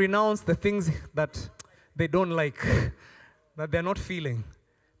does not renounce the things that they don't like, that they're not feeling.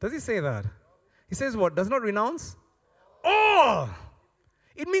 Does he say that? He says what? Does not renounce? Oh!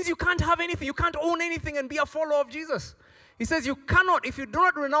 It means you can't have anything. You can't own anything and be a follower of Jesus. He says you cannot, if you do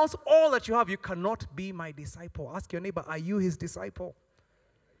not renounce all that you have, you cannot be my disciple. Ask your neighbor, are you his disciple?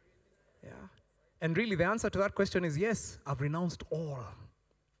 Yeah. And really the answer to that question is yes, I've renounced all.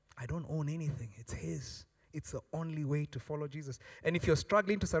 I don't own anything. It's his. It's the only way to follow Jesus. And if you're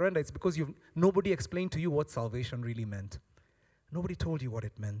struggling to surrender, it's because nobody explained to you what salvation really meant. Nobody told you what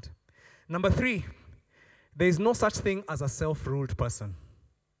it meant. Number 3, there is no such thing as a self-ruled person.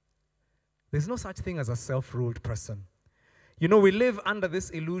 There's no such thing as a self-ruled person. You know, we live under this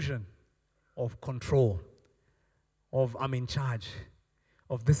illusion of control, of I'm in charge,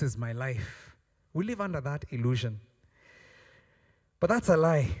 of this is my life. We live under that illusion. But that's a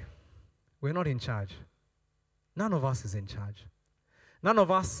lie. We're not in charge. None of us is in charge. None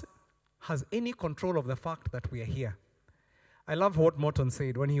of us has any control of the fact that we are here. I love what Morton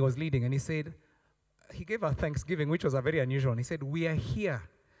said when he was leading, and he said, he gave a Thanksgiving, which was a very unusual one. He said, we are here.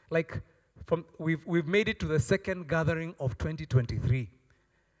 Like, we've made it to the second gathering of 2023.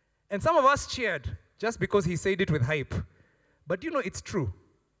 And some of us cheered just because he said it with hype. But you know, it's true.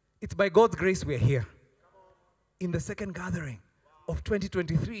 It's by God's grace we're here. In the second gathering of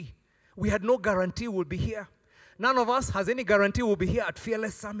 2023. We had no guarantee we'll be here. None of us has any guarantee we'll be here at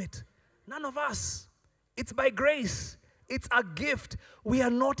Fearless Summit. None of us. It's by grace. It's a gift. We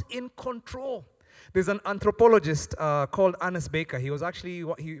are not in control. There's an anthropologist called Ernest Baker. He was actually,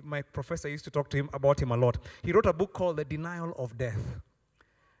 my professor used to talk to him about him a lot. He wrote a book called The Denial of Death.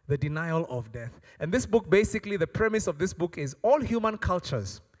 The Denial of Death. And this book, basically, the premise of this book is all human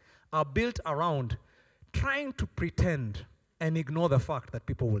cultures are built around trying to pretend and ignore the fact that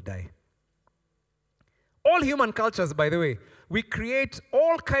people will die. All human cultures, by the way, we create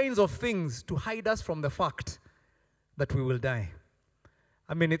all kinds of things to hide us from the fact that we will die.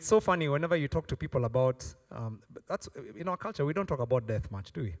 I mean, it's so funny whenever you talk to people about, that's in our culture, we don't talk about death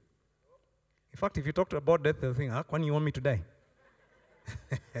much, do we? In fact, if you talk about death, they'll think, when you want me to die?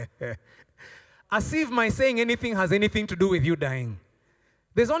 As if my saying anything has anything to do with you dying.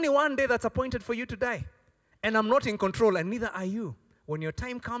 There's only one day that's appointed for you to die. And I'm not in control, and neither are you. When your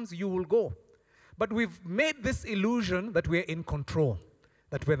time comes, you will go. But we've made this illusion that we're in control,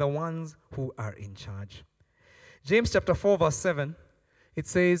 that we're the ones who are in charge. James chapter 4, verse 7, it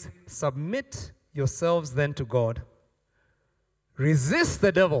says, submit yourselves then to God. Resist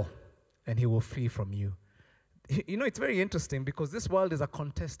the devil, and he will flee from you. You know, it's very interesting because this world is a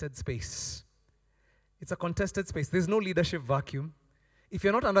contested space. It's a contested space. There's no leadership vacuum. If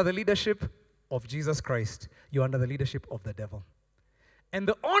you're not under the leadership of Jesus Christ, you're under the leadership of the devil. And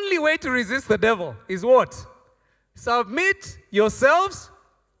the only way to resist the devil is what? Submit yourselves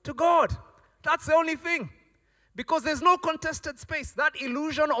to God. That's the only thing. Because there's no contested space. That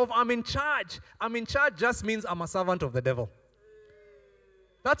illusion of I'm in charge just means I'm a servant of the devil.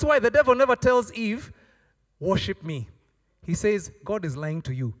 That's why the devil never tells Eve, worship me. He says, God is lying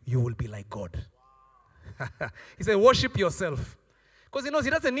to you. You will be like God. He said, worship yourself. Because he knows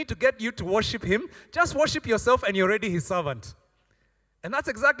he doesn't need to get you to worship him. Just worship yourself and you're already his servant. And that's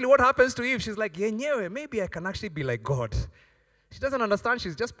exactly what happens to Eve. She's like, yeah, maybe I can actually be like God. She doesn't understand.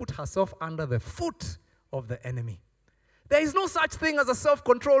 She's just put herself under the foot of the enemy. There is no such thing as a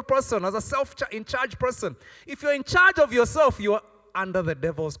self-controlled person, as a self-in-charge person. If you're in charge of yourself, you are under the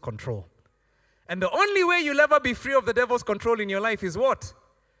devil's control. And the only way you'll ever be free of the devil's control in your life is what?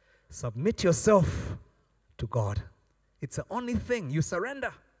 Submit yourself to God. It's the only thing. You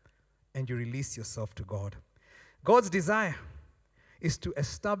surrender and you release yourself to God. God's desire is to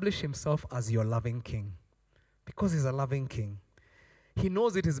establish himself as your loving king. Because he's a loving king. He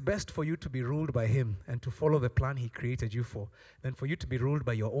knows it is best for you to be ruled by him and to follow the plan he created you for than for you to be ruled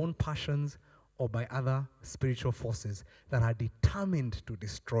by your own passions or by other spiritual forces that are determined to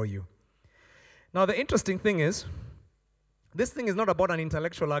destroy you. Now, the interesting thing is, this thing is not about an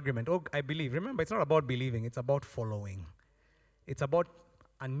intellectual argument. Oh, I believe. Remember, it's not about believing. It's about following. It's about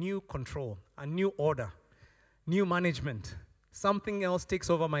a new control, a new order, new management. Something else takes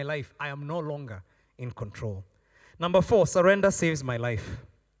over my life. I am no longer in control. Number 4, surrender saves my life.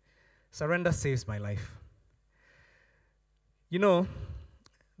 Surrender saves my life. You know,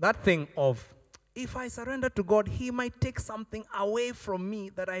 that thing of, if I surrender to God, he might take something away from me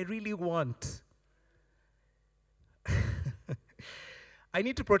that I really want. I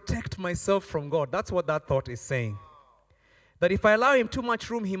need to protect myself from God. That's what that thought is saying. That if I allow him too much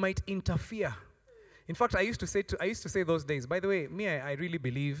room, he might interfere. In fact, I used to say those days, by the way, I really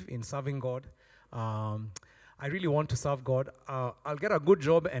believe in serving God. I really want to serve God. I'll get a good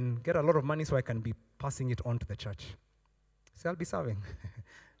job and get a lot of money so I can be passing it on to the church. So I'll be serving.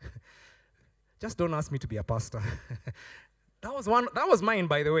 Just don't ask me to be a pastor. That was mine,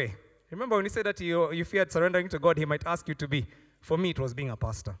 by the way. Remember when he said that you feared surrendering to God, he might ask you to be. For me, it was being a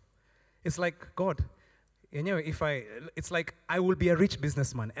pastor. It's like, God, it's like I will be a rich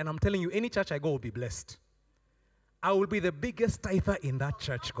businessman, and I'm telling you, any church I go will be blessed. I will be the biggest tither in that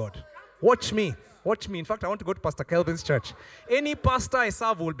church, God. Watch me. Watch me. In fact, I want to go to Pastor Kelvin's church. Any pastor I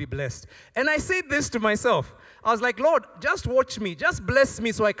serve will be blessed. And I said this to myself. I was like, Lord, just watch me. Just bless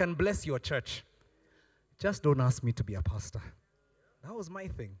me so I can bless your church. Just don't ask me to be a pastor. That was my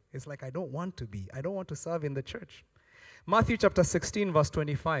thing. It's like I don't want to be. I don't want to serve in the church. Matthew chapter 16, verse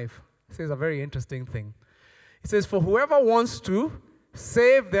 25 says a very interesting thing. It says, for whoever wants to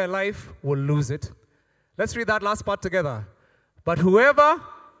save their life will lose it. Let's read that last part together. But whoever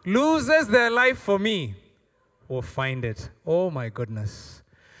loses their life for me will find it. Oh my goodness.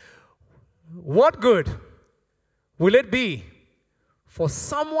 What good will it be for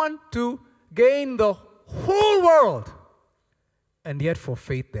someone to gain the whole world and yet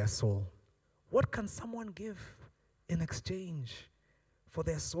forfeit their soul? What can someone give in exchange for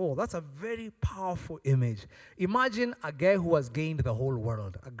their soul? That's a very powerful image. Imagine a guy who has gained the whole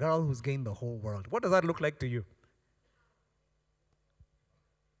world, a girl who's gained the whole world. What does that look like to you?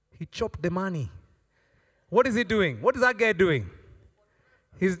 He chopped the money. What is he doing? What is that guy doing?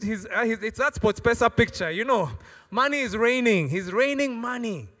 It's that Sports Pesa picture, you know. Money is raining. He's raining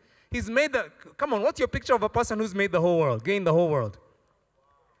money. He's made come on, what's your picture of a person who's made the whole world, gained the whole world?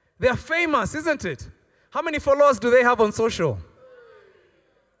 They're famous, isn't it? How many followers do they have on social?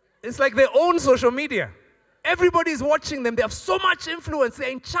 It's like they own social media. Everybody's watching them. They have so much influence. They're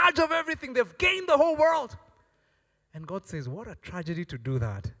in charge of everything. They've gained the whole world. And God says, what a tragedy to do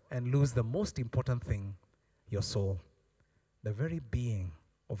that and lose the most important thing, your soul, the very being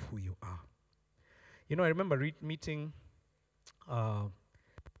of who you are. You know, I remember meeting a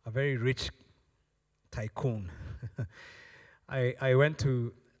very rich tycoon. I went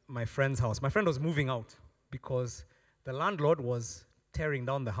to my friend's house. My friend was moving out because the landlord was tearing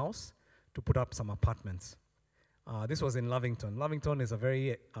down the house to put up some apartments. This was in Lavington. Lavington is a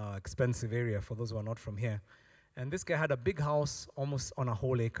very expensive area for those who are not from here. And this guy had a big house almost on a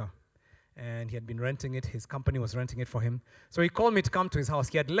whole acre. And he had been renting it. His company was renting it for him. So he called me to come to his house.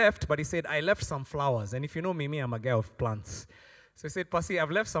 He had left, but he said, I left some flowers. And if you know me, I'm a guy of plants. So he said, Pasi, I've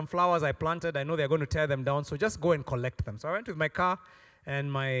left some flowers I planted. I know they're going to tear them down, so just go and collect them. So I went with my car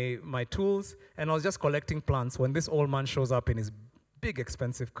and my tools, and I was just collecting plants when this old man shows up in his big,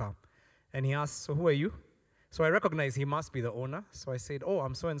 expensive car. And he asked, so who are you? So I recognized he must be the owner. So I said, oh,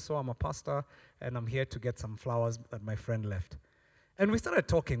 I'm so-and-so, I'm a pastor, and I'm here to get some flowers that my friend left. And we started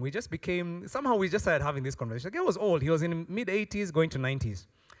talking. We just started having this conversation. The guy was old. He was in mid-80s, going to 90s.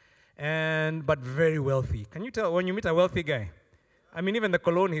 But very wealthy. Can you tell when you meet a wealthy guy? I mean, even the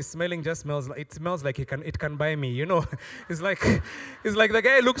cologne he's smelling just smells like it can buy me, you know. It's like the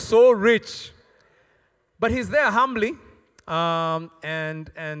guy looks so rich. But he's there humbly,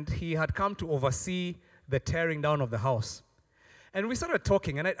 and he had come to oversee the tearing down of the house. And we started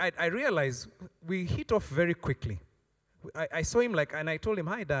talking, and I realized we hit off very quickly. I saw him and I told him,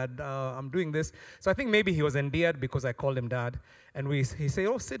 hi, Dad, I'm doing this. So I think maybe he was endeared because I called him Dad. And he said,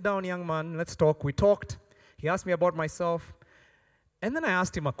 oh, sit down, young man, let's talk. We talked. He asked me about myself. And then I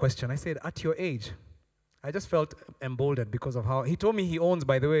asked him a question. I said, at your age, I just felt emboldened because of how, he told me he owns,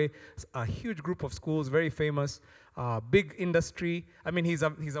 by the way, a huge group of schools, very famous, big industry. I mean,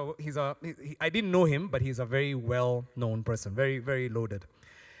 I didn't know him, but he's a very well-known person, very, very loaded.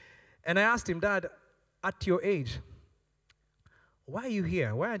 And I asked him, Dad, at your age, why are you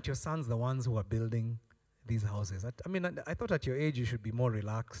here? Why aren't your sons the ones who are building these houses? I thought at your age you should be more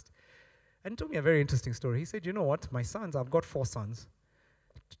relaxed. And he told me a very interesting story. He said, you know what, my sons, I've got 4 sons.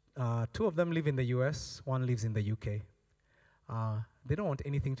 2 of them live in the US, 1 lives in the UK. They don't want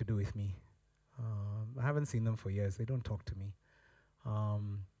anything to do with me. I haven't seen them for years. They don't talk to me.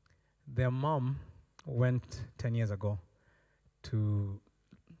 Their mom went 10 years ago to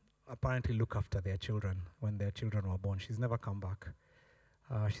apparently look after their children when their children were born. She's never come back.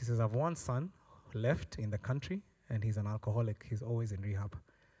 She says, I have 1 son left in the country, and he's an alcoholic. He's always in rehab.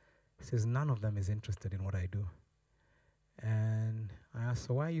 He says, none of them is interested in what I do. And I asked,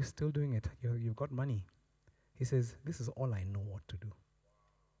 so why are you still doing it? You've got money. He says, this is all I know what to do.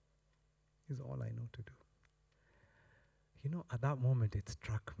 This is all I know to do. You know, at that moment, it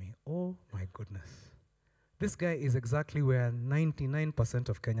struck me, oh my goodness. This guy is exactly where 99%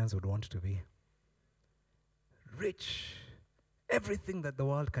 of Kenyans would want to be. Rich. Everything that the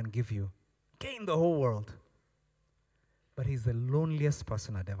world can give you. Gain the whole world. But he's the loneliest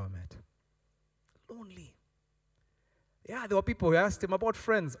person I'd ever met. Lonely. Yeah, there were people who asked him about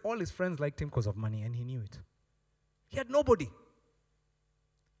friends. All his friends liked him because of money, and he knew it. He had nobody.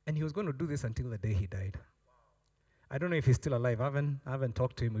 And he was going to do this until the day he died. I don't know if he's still alive. I haven't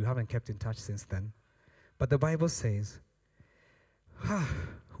talked to him. We haven't kept in touch since then. But the Bible says,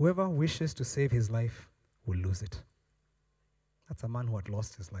 whoever wishes to save his life will lose it. That's a man who had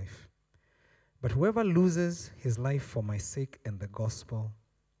lost his life. But whoever loses his life for my sake and the gospel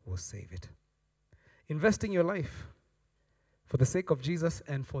will save it. Investing your life for the sake of Jesus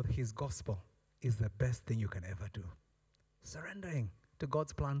and for his gospel is the best thing you can ever do. Surrendering to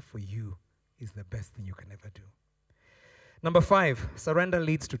God's plan for you is the best thing you can ever do. Number 5, surrender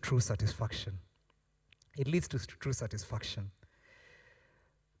leads to true satisfaction. It leads to true satisfaction.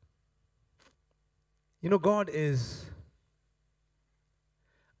 You know, God is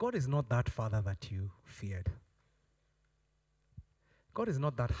not that father that you feared. God is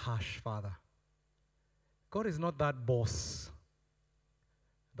not that harsh father. God is not that boss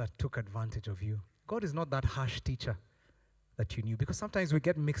that took advantage of you. God is not that harsh teacher that you knew. Because sometimes we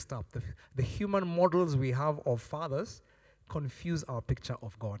get mixed up. The human models we have of fathers confuse our picture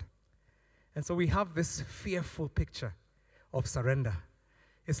of God. And so we have this fearful picture of surrender.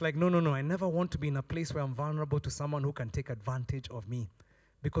 It's like, no, I never want to be in a place where I'm vulnerable to someone who can take advantage of me.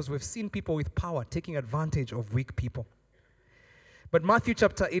 Because we've seen people with power taking advantage of weak people. But Matthew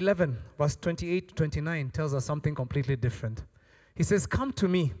chapter 11, verse 28 to 29 tells us something completely different. He says, come to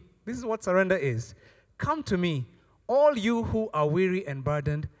me. This is what surrender is. Come to me, all you who are weary and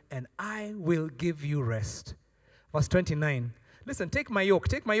burdened, and I will give you rest. Verse 29. Listen, take my yoke.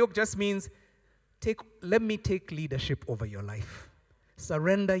 Take my yoke just means let me take leadership over your life.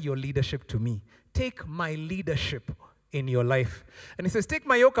 Surrender your leadership to me. Take my leadership in your life. And he says, take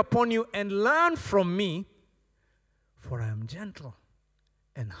my yoke upon you and learn from me, for I am gentle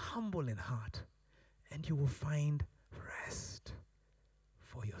and humble in heart, and you will find rest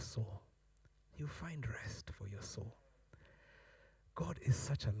for your soul. You find rest for your soul. God is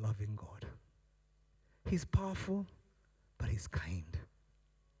such a loving God. He's powerful, but he's kind.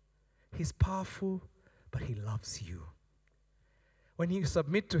 He's powerful, but he loves you. When you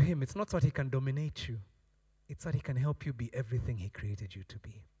submit to him, it's not so that he can dominate you. It's that he can help you be everything he created you to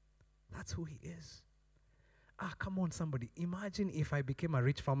be. That's who he is. Come on, somebody. Imagine if I became a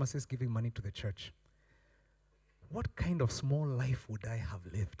rich pharmacist giving money to the church. What kind of small life would I have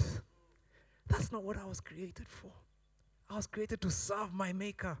lived? That's not what I was created for. I was created to serve my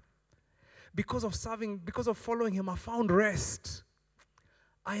Maker. Because of following him, I found rest.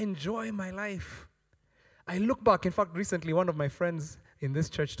 I enjoy my life. I look back. In fact, recently, one of my friends in this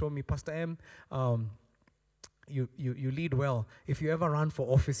church told me, Pastor M, you lead well. If you ever run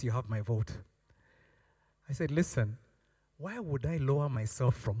for office, you have my vote. I said, listen, why would I lower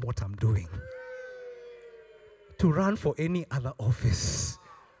myself from what I'm doing to run for any other office?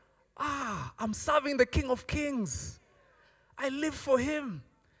 I'm serving the King of Kings. I live for him.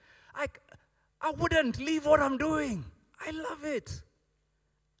 I wouldn't leave what I'm doing. I love it.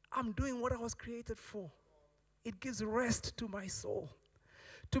 I'm doing what I was created for. It gives rest to my soul.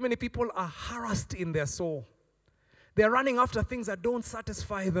 Too many people are harassed in their soul. They're running after things that don't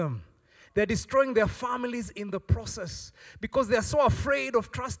satisfy them. They're destroying their families in the process because they're so afraid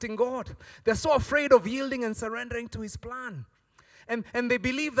of trusting God. They're so afraid of yielding and surrendering to his plan. And they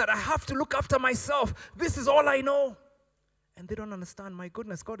believe that I have to look after myself. This is all I know. And they don't understand, my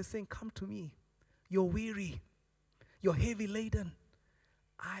goodness, God is saying, come to me. You're weary. You're heavy laden.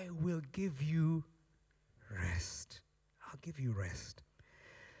 I will give you rest. I'll give you rest.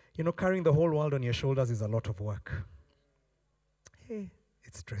 You know, carrying the whole world on your shoulders is a lot of work. Hey,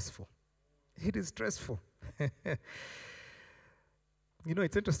 it's stressful. It is stressful. You know,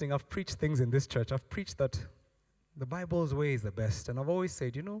 it's interesting. I've preached things in this church. I've preached that the Bible's way is the best. And I've always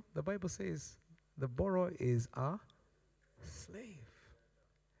said, you know, the Bible says the borrower is a slave.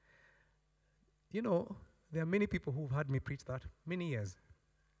 You know, there are many people who've heard me preach that many years.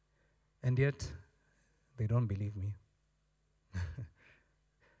 And yet, they don't believe me.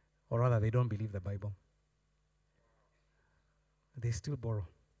 Or rather, they don't believe the Bible. They still borrow.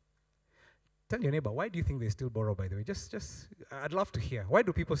 Tell your neighbor, why do you think they still borrow, by the way? I'd love to hear. Why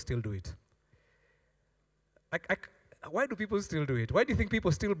do people still do it? Why do people still do it? Why do you think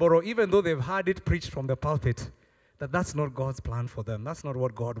people still borrow, even though they've heard it preached from the pulpit, that that's not God's plan for them? That's not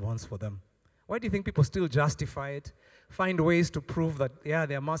what God wants for them. Why do you think people still justify it, find ways to prove that, yeah,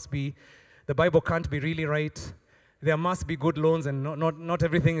 there must be, the Bible can't be really right, there must be good loans and not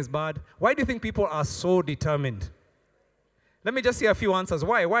everything is bad? Why do you think people are so determined? Let me just see a few answers.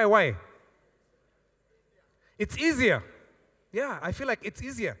 Why? It's easier. Yeah, I feel like it's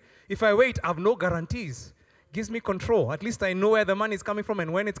easier. If I wait, I have no guarantees. Gives me control. At least I know where the money is coming from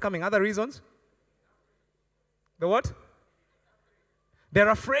and when it's coming. Other reasons? The what? They're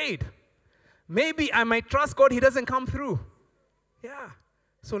afraid. Maybe I might trust God, He doesn't come through. Yeah.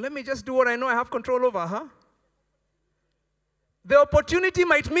 So let me just do what I know I have control over, huh? The opportunity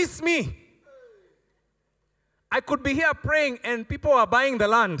might miss me. I could be here praying and people are buying the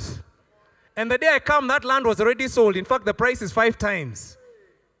land. And the day I come, that land was already sold. In fact, the price is 5 times.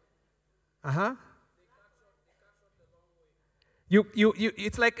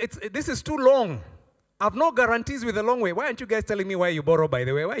 It's like, this is too long. I have no guarantees with the long way. Why aren't you guys telling me why you borrow, by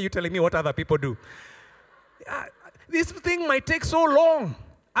the way? Why are you telling me what other people do? This thing might take so long.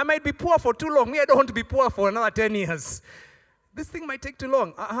 I might be poor for too long. Me, I don't want to be poor for another 10 years. This thing might take too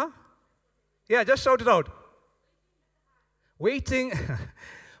long. Yeah, just shout it out. Waiting.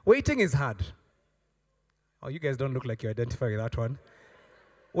 Waiting is hard. Oh, you guys don't look like you identify with that one.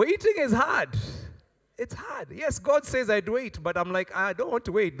 Waiting is hard. It's hard. Yes, God says I'd wait, but I'm like, I don't want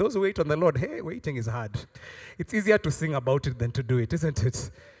to wait. Those who wait on the Lord, hey, waiting is hard. It's easier to sing about it than to do it, isn't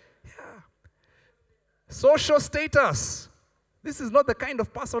it? Yeah. Social status. This is not the kind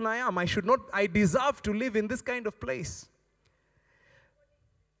of person I am. I deserve to live in this kind of place.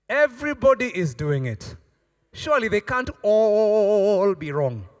 Everybody is doing it. Surely they can't all be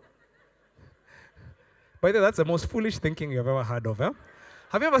wrong. By the way, that's the most foolish thinking you've ever heard of, huh?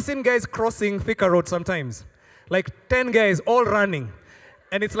 Have you ever seen guys crossing Thika Road sometimes? Like 10 guys all running.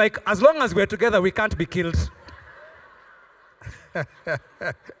 And it's like, as long as we're together, we can't be killed.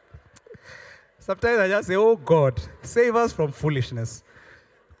 Sometimes I just say, oh God, save us from foolishness.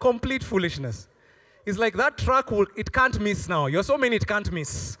 Complete foolishness. It's like that truck, it can't miss now. You're so many, it can't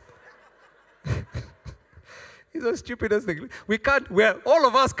miss. It's the stupidest thing. All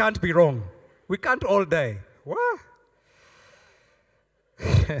of us can't be wrong. We can't all die. What?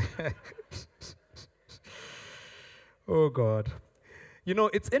 Oh God. You know,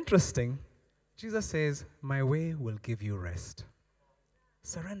 it's interesting. Jesus says, my way will give you rest.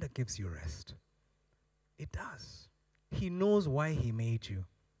 Surrender gives you rest. It does. He knows why He made you.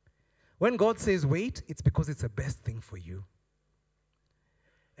 When God says wait, it's because it's the best thing for you.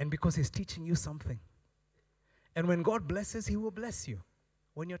 And because He's teaching you something. And when God blesses, He will bless you.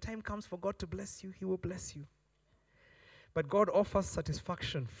 When your time comes for God to bless you, He will bless you. But God offers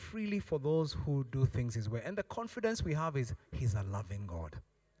satisfaction freely for those who do things His way. And the confidence we have is He's a loving God.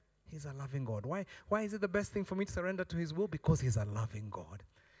 He's a loving God. Why is it the best thing for me to surrender to His will? Because He's a loving God.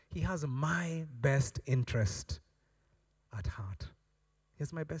 He has my best interest at heart. He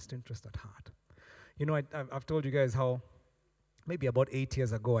has my best interest at heart. You know, I've told you guys how maybe about 8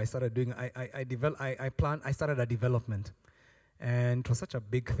 years ago I started doing, I started a development. And it was such a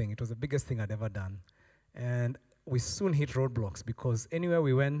big thing. It was the biggest thing I'd ever done. And we soon hit roadblocks because anywhere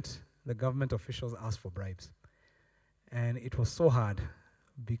we went, the government officials asked for bribes. And it was so hard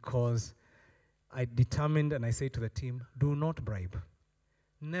because I determined and I said to the team, do not bribe.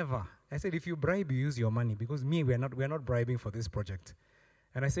 Never. I said, if you bribe, you use your money because we're not bribing for this project.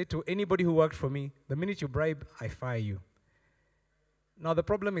 And I said to anybody who worked for me, the minute you bribe, I fire you. Now the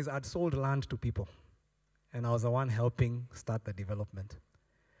problem is I'd sold land to people and I was the one helping start the development.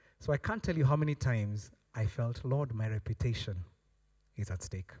 So I can't tell you how many times I felt, Lord, my reputation is at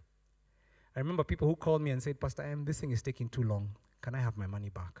stake. I remember people who called me and said, Pastor M, this thing is taking too long. Can I have my money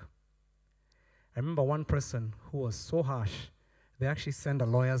back? I remember one person who was so harsh, they actually sent a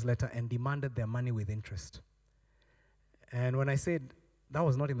lawyer's letter and demanded their money with interest. And when I said, that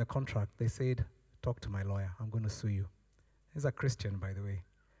was not in the contract, they said, talk to my lawyer, I'm going to sue you. He's a Christian, by the way.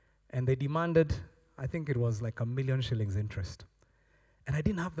 And they demanded, I think it was like 1 million shillings interest. And I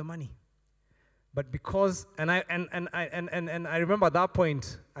didn't have the money. But because, and I remember at that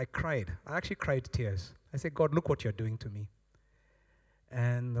point, I cried. I actually cried tears. I said, God, look what you're doing to me.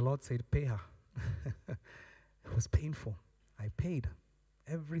 And the Lord said, pay her. It was painful. I paid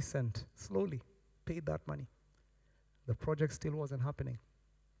every cent, slowly, paid that money. The project still wasn't happening.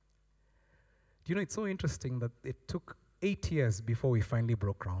 Do you know, it's so interesting that it took 8 years before we finally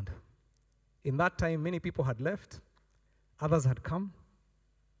broke ground. In that time, many people had left. Others had come.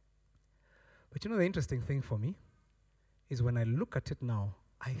 But you know, the interesting thing for me is when I look at it now,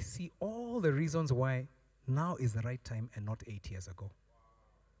 I see all the reasons why now is the right time and not 8 years ago.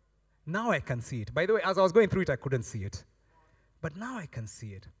 Now I can see it. By the way, as I was going through it, I couldn't see it. But now I can see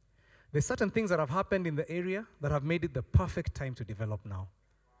it. There's certain things that have happened in the area that have made it the perfect time to develop now.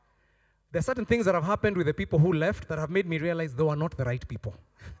 There's certain things that have happened with the people who left that have made me realize they were not the right people.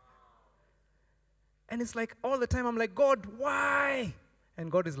 And it's like all the time I'm like, God, why? And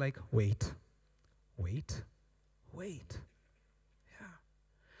God is like, wait, wait, wait.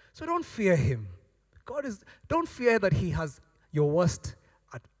 So don't fear him. Don't fear that he has your worst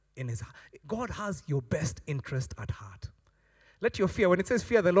in his heart. God has your best interest at heart. Let your fear, when it says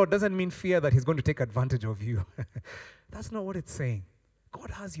fear the Lord, doesn't mean fear that he's going to take advantage of you. That's not what it's saying.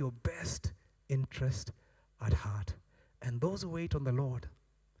 God has your best interest at heart. And those who wait on the Lord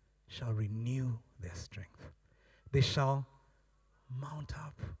shall renew their strength. They shall mount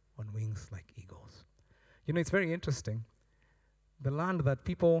up on wings like eagles. You know, it's very interesting. The land that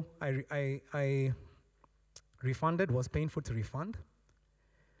people I refunded was painful to refund.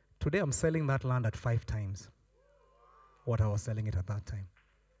 Today I'm selling that land at 5 times what I was selling it at that time.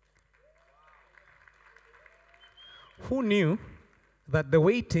 Who knew that the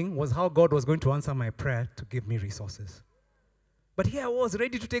waiting was how God was going to answer my prayer to give me resources? But here I was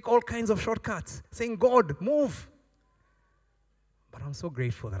ready to take all kinds of shortcuts, saying, God, move. But I'm so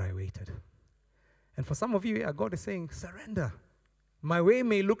grateful that I waited. And for some of you, God is saying, surrender. My way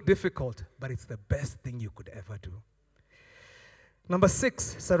may look difficult, but it's the best thing you could ever do. Number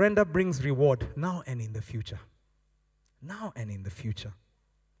 6, surrender brings reward now and in the future. Now and in the future.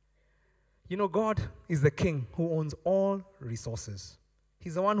 You know, God is the king who owns all resources.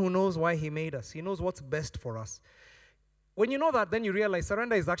 He's the one who knows why he made us. He knows what's best for us. When you know that, then you realize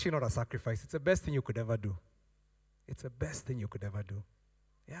surrender is actually not a sacrifice. It's the best thing you could ever do. It's the best thing you could ever do.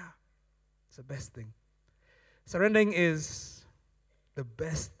 Yeah, it's the best thing. Surrendering is the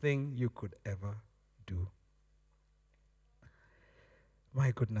best thing you could ever do.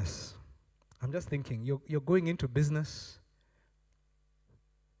 My goodness. I'm just thinking, you're going into business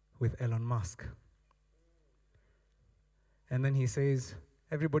with Elon Musk. And then he says,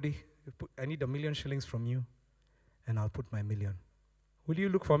 everybody, I need $1 million shillings from you, and I'll put my $1 million. Will you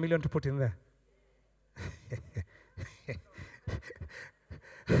look for $1 million to put in there?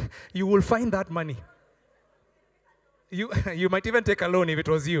 You will find that money. You might even take a loan if it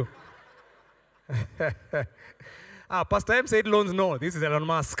was you. Pastor M said loans, no. This is Elon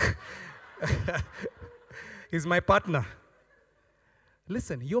Musk. He's my partner.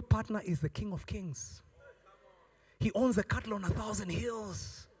 Listen, your partner is the King of Kings. He owns the cattle on 1,000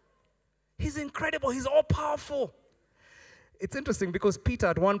 hills. He's incredible. He's all-powerful. It's interesting because Peter,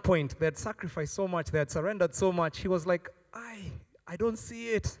 at one point, they had sacrificed so much, they had surrendered so much. He was like, I don't see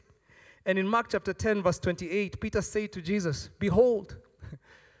it. And in Mark chapter 10, verse 28, Peter said to Jesus, behold,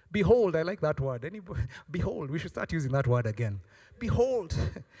 behold, I like that word. Behold, we should start using that word again. Behold,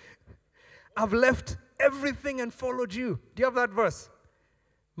 I've left everything and followed you. Do you have that verse?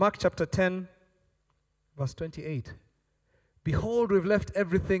 Mark chapter 10, verse 28. Behold, we've left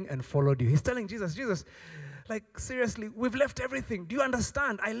everything and followed you. He's telling Jesus, like, seriously, we've left everything. Do you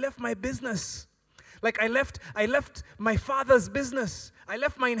understand? I left my business. Like, I left my father's business. I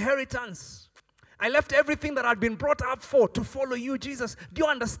left my inheritance. I left everything that I'd been brought up for to follow you, Jesus. Do you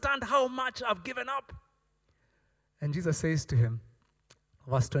understand how much I've given up? And Jesus says to him,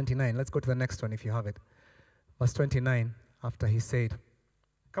 verse 29. Let's go to the next one if you have it. Verse 29, after he said,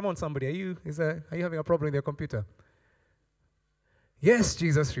 come on, somebody, are you having a problem with your computer? Yes,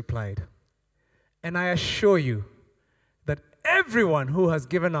 Jesus replied. And I assure you that everyone who has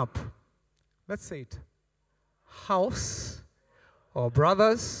given up, let's say it, house, or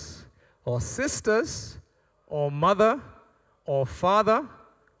brothers, or sisters, or mother, or father,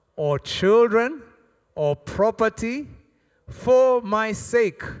 or children, or property, for my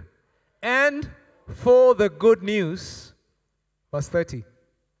sake, and for the good news. Verse 30.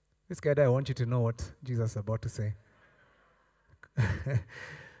 This guy, I want you to know what Jesus is about to say.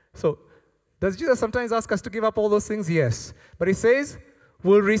 So, does Jesus sometimes ask us to give up all those things? Yes. But he says,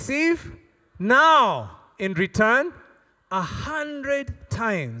 we'll receive now in return 100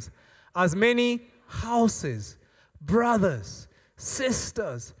 times as many houses, brothers,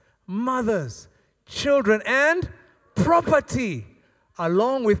 sisters, mothers, children, and property,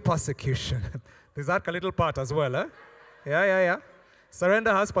 along with persecution. There's that little part as well, eh? Yeah.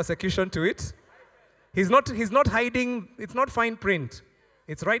 Surrender has persecution to it. He's not hiding, it's not fine print.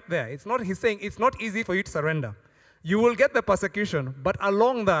 It's right there. He's saying it's not easy for you to surrender. You will get the persecution, but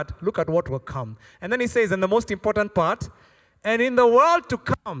along that, look at what will come. And then he says, and the most important part, and in the world to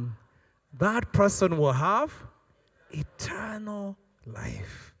come, that person will have eternal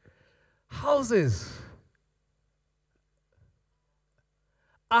life. Houses.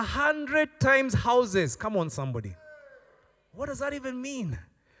 100 times houses. Come on, somebody. What does that even mean?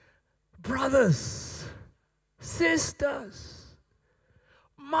 Brothers, sisters,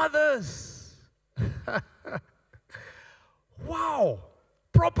 mothers. Wow.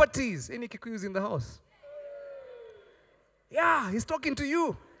 Properties. Any Kikuyus in the house? Yeah, he's talking to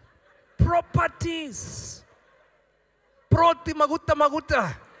you. Properties. Proti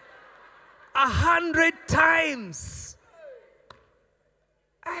maguta. 100 times.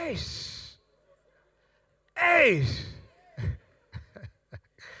 Aish. Aish.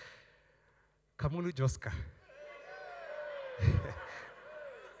 Kamulu Joska.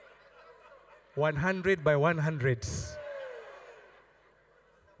 100 by 100.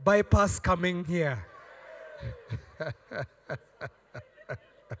 Bypass coming here.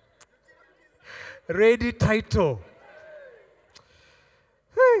 Ready title.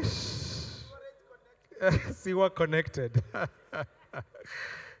 See what connected.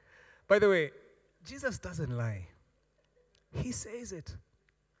 By the way, Jesus doesn't lie. He says it.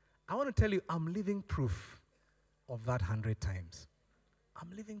 I want to tell you, I'm living proof of that 100 times. I'm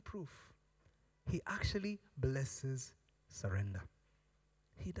living proof. He actually blesses surrender.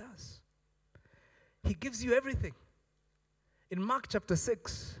 He does. He gives you everything. In Mark chapter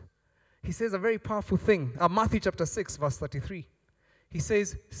 6, he says a very powerful thing. Matthew chapter 6, verse 33. He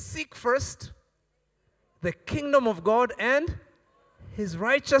says, seek first the kingdom of God and his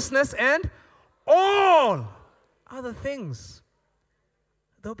righteousness, and all other things,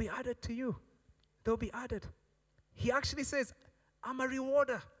 they'll be added to you. They'll be added. He actually says, I'm a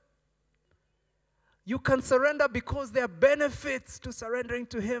rewarder. You can surrender because there are benefits to surrendering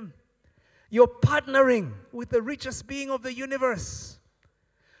to him. You're partnering with the richest being of the universe.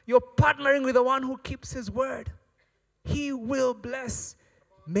 You're partnering with the one who keeps his word. He will bless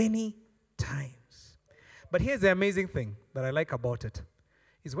many times. But here's the amazing thing that I like about it,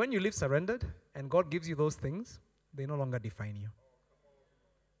 is when you live surrendered and God gives you those things, they no longer define you.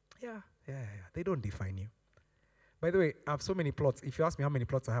 Yeah. They don't define you. By the way, I have so many plots. If you ask me how many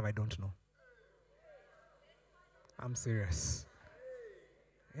plots I have, I don't know. I'm serious.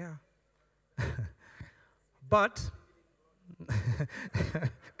 Yeah. But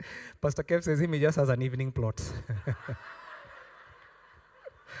Pastor Kev says he just has an evening plot.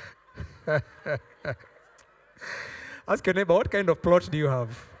 Ask your neighbor, what kind of plot do you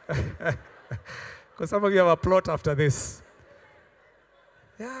have? Because some of you have a plot after this.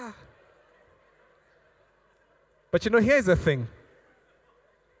 Yeah. But here's the thing.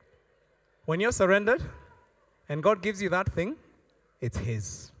 When you're surrendered and God gives you that thing, it's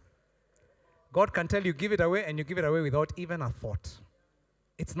his. God can tell you, give it away, and you give it away without even a thought.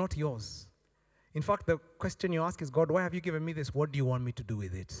 It's not yours. In fact, the question you ask is, God, why have you given me this? What do you want me to do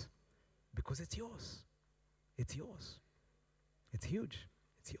with it? Because it's yours. It's yours. It's huge.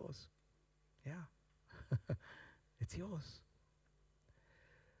 It's yours. Yeah. It's yours.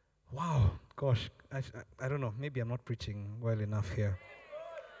 Wow. Gosh. I don't know. Maybe I'm not preaching well enough here.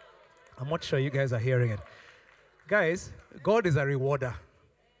 I'm not sure you guys are hearing it. Guys, God is a rewarder.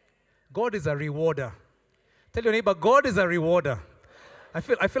 God is a rewarder. Tell your neighbor, God is a rewarder. I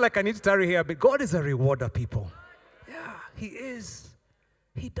feel like I need to tarry here, but God is a rewarder, people. Yeah, he is.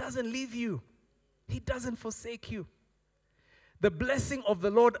 He doesn't leave you. He doesn't forsake you. The blessing of the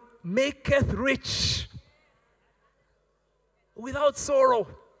Lord maketh rich without sorrow.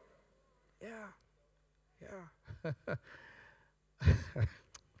 Yeah.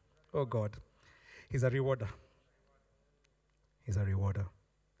 Oh God. He's a rewarder. He's a rewarder.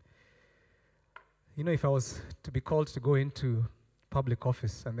 If I was to be called to go into public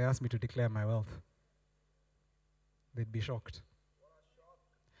office and they asked me to declare my wealth, they'd be shocked.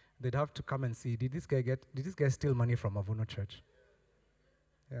 They'd have to come and see, did this guy steal money from Mavuno Church?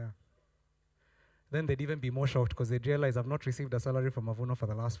 Yeah. Then they'd even be more shocked because they'd realize I've not received a salary from Mavuno for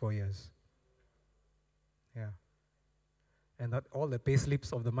the last 4 years. Yeah. And that all the pay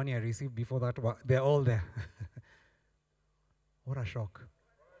slips of the money I received before that, they're all there. What a shock.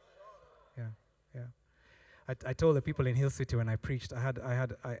 Yeah. I told the people in Hill City when I preached,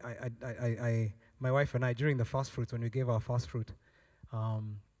 my wife and I, during the fast fruits, when we gave our fast fruit,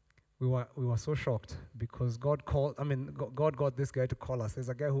 we were so shocked because God got this guy to call us. There's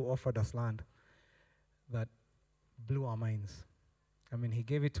a guy who offered us land that blew our minds. He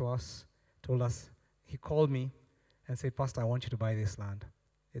gave it to us, told us, he called me and said, Pastor, I want you to buy this land.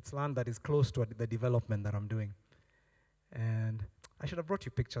 It's land that is close to the development that I'm doing. And I should have brought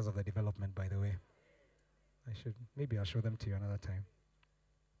you pictures of the development, by the way. Maybe I'll show them to you another time.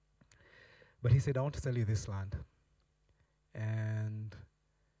 But he said, I want to sell you this land. And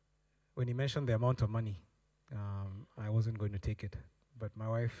when he mentioned the amount of money, I wasn't going to take it. But my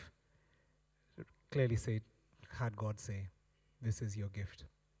wife clearly had God say, this is your gift.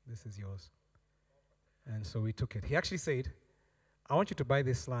 This is yours. And so we took it. He actually said, I want you to buy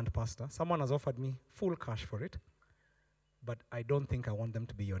this land, Pastor. Someone has offered me full cash for it, but I don't think I want them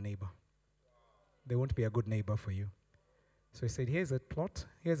to be your neighbor. They won't be a good neighbor for you. So he said, here's a plot.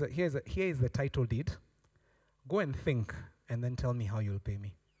 Here is the title deed. Go and think, and then tell me how you'll pay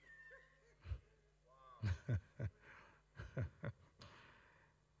me.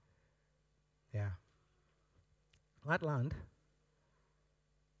 Yeah. That land.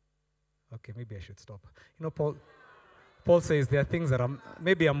 Okay, maybe I should stop. You know, Paul says there are things that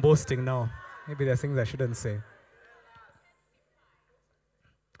maybe I'm boasting now. Maybe there are things I shouldn't say.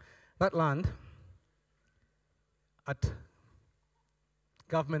 That land, at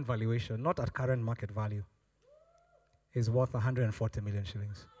government valuation, not at current market value, is worth 140 million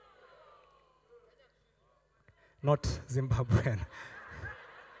shillings. Not Zimbabwean.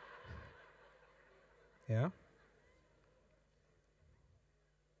 Yeah?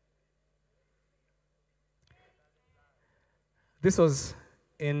 This was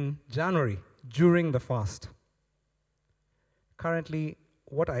in January, during the fast. Currently,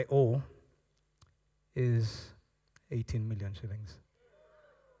 what I owe is 18 million shillings.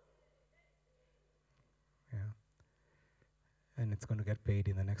 Yeah. And it's going to get paid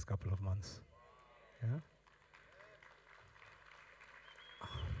in the next couple of months. Yeah.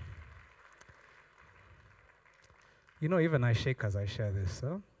 You know, even I shake as I share this,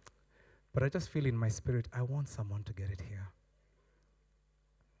 huh? But I just feel in my spirit, I want someone to get it here.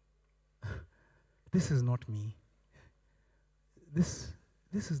 This is not me. This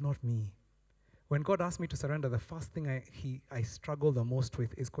is not me. When God asked me to surrender, the first thing I struggled the most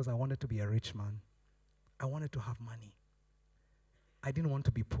with is because I wanted to be a rich man. I wanted to have money. I didn't want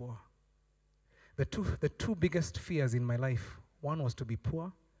to be poor. The two biggest fears in my life, one was to be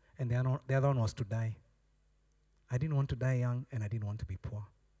poor, and the other one was to die. I didn't want to die young, and I didn't want to be poor.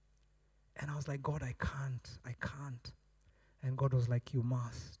 And I was like, God, I can't. And God was like, you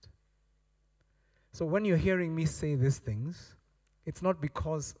must. So when you're hearing me say these things, it's not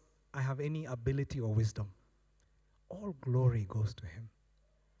because I have any ability or wisdom. All glory goes to Him.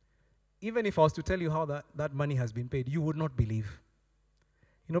 Even if I was to tell you how that money has been paid, you would not believe.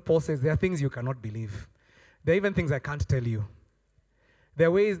 You know, Paul says there are things you cannot believe. There are even things I can't tell you. There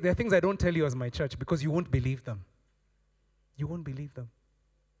are things I don't tell you as my church because you won't believe them. You won't believe them.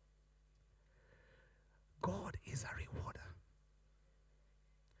 God is a rewarder.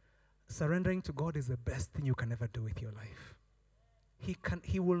 Surrendering to God is the best thing you can ever do with your life. He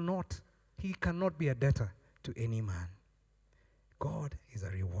cannot be a debtor to any man. God is a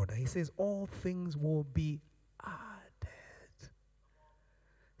rewarder. He says all things will be added.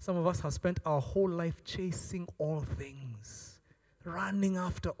 Some of us have spent our whole life chasing all things, running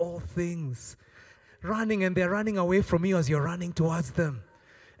after all things, running, and they're running away from you as you're running towards them.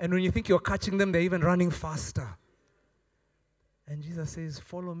 And when you think you're catching them, they're even running faster. And Jesus says,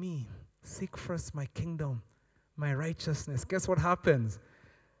 follow me. Seek first my kingdom, my righteousness. Guess what happens?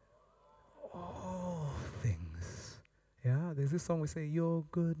 All things. Yeah, there's this song we say, your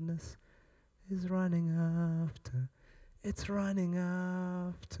goodness is running after. It's running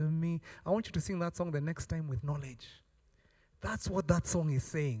after me. I want you to sing that song the next time with knowledge. That's what that song is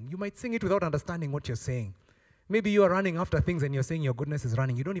saying. You might sing it without understanding what you're saying. Maybe you are running after things and you're saying your goodness is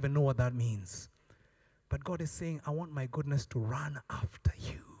running. You don't even know what that means. But God is saying, I want my goodness to run after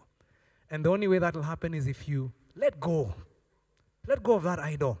you. And the only way that will happen is if you let go. Let go of that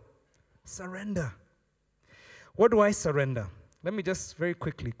idol. Surrender. What do I surrender? Let me just very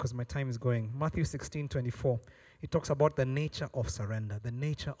quickly, because my time is going. Matthew 16:24. It talks about the nature of surrender. The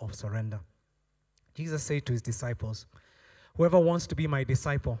nature of surrender. Jesus said to his disciples, whoever wants to be my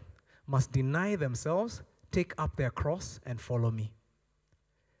disciple must deny themselves, take up their cross, and follow me.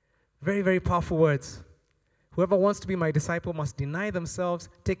 Very, very powerful words. Whoever wants to be my disciple must deny themselves,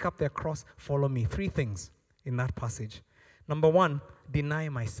 take up their cross, follow me. 3 things in that passage. Number 1, deny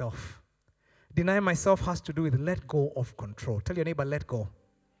myself. Deny myself has to do with let go of control. Tell your neighbor, let go.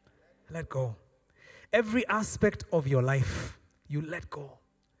 Let go. Every aspect of your life, you let go.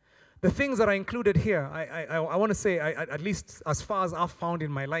 The things that are included here, I want to say, at least as far as I've found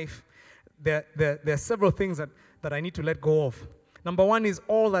in my life, there are several things that I need to let go of. Number 1 is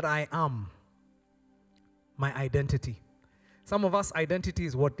all that I am. My identity. Some of us, identity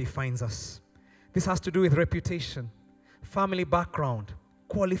is what defines us. This has to do with reputation, family background,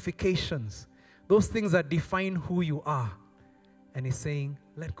 qualifications, those things that define who you are. And he's saying,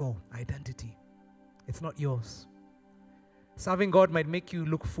 let go, identity. It's not yours. Serving God might make you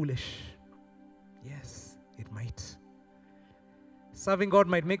look foolish. Yes, it might. Serving God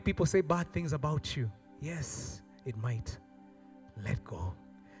might make people say bad things about you. Yes, it might. Let go.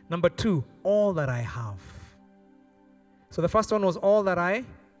 Number 2, all that I have. So the first one was all that I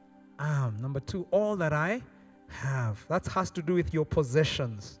am. Number 2, all that I have. That has to do with your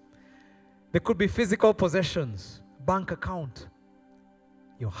possessions. There could be physical possessions, bank account,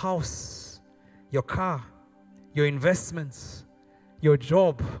 your house, your car, your investments, your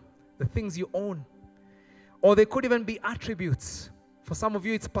job, the things you own. Or they could even be attributes. For some of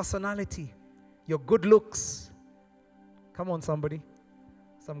you, it's personality, your good looks. Come on, somebody.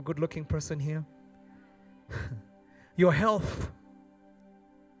 Some good-looking person here. Your health.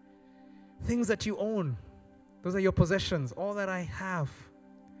 Things that you own. Those are your possessions. All that I have.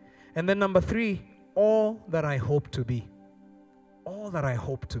 And then number 3, all that I hope to be. All that I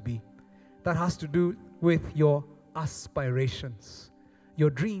hope to be. That has to do with your aspirations,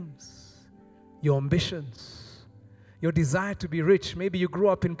 your dreams, your ambitions, your desire to be rich. Maybe you grew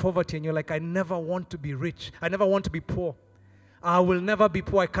up in poverty and you're like, I never want to be rich. I never want to be poor. I will never be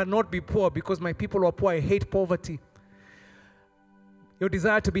poor. I cannot be poor because my people are poor. I hate poverty. Your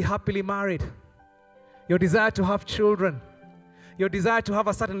desire to be happily married. Your desire to have children. Your desire to have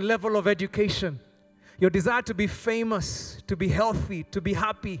a certain level of education. Your desire to be famous, to be healthy, to be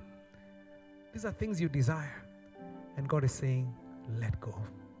happy. These are things you desire. And God is saying, let go.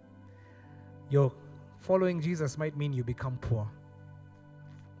 Your following Jesus might mean you become poor.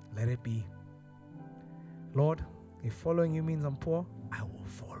 Let it be. Lord, if following you means I'm poor, I will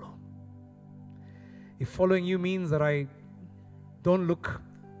follow. If following you means that I don't look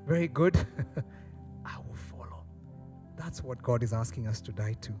very good, I will follow. That's what God is asking us to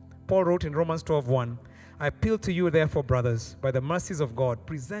die to. Paul wrote in Romans 12:1, I appeal to you, therefore, brothers, by the mercies of God,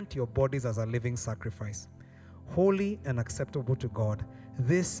 present your bodies as a living sacrifice, holy and acceptable to God.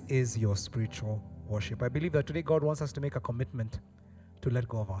 This is your spiritual worship. I believe that today God wants us to make a commitment to let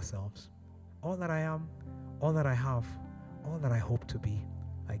go of ourselves. All that I am, all that I have, all that I hope to be,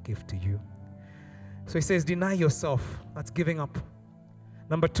 I give to you. So he says, deny yourself. That's giving up.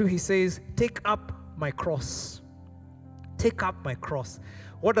 Number 2, he says, take up my cross. Take up my cross.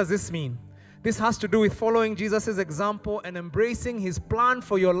 What does this mean? This has to do with following Jesus' example and embracing his plan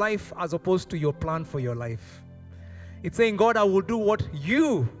for your life as opposed to your plan for your life. It's saying, God, I will do what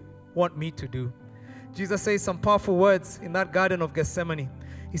you want me to do. Jesus says some powerful words in that Garden of Gethsemane.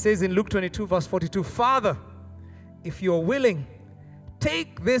 He says in Luke 22, verse 42, Father, if you're willing,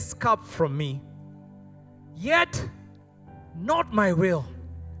 take this cup from me, yet not my will,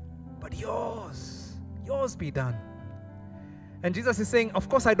 but yours. Yours be done. And Jesus is saying, of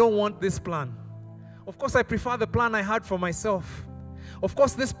course I don't want this plan. Of course I prefer the plan I had for myself. Of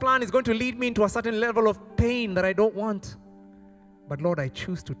course this plan is going to lead me into a certain level of pain that I don't want. But Lord, I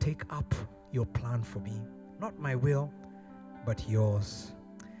choose to take up your plan for me. Not my will, but yours.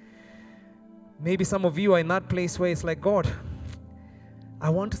 Maybe some of you are in that place where it's like, God, I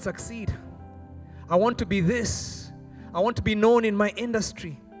want to succeed. I want to be this. I want to be known in my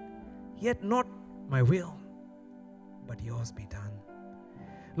industry. Yet not my will, but yours be done.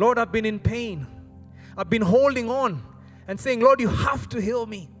 Lord, I've been in pain. I've been holding on and saying, Lord, you have to heal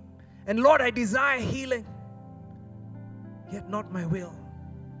me. And Lord, I desire healing. Yet not my will,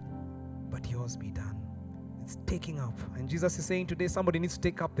 but yours be done. It's taking up. And Jesus is saying today, somebody needs to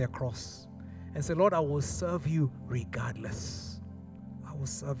take up their cross and say, Lord, I will serve you regardless. I will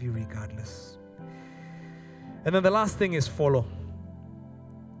serve you regardless. And then the last thing is follow.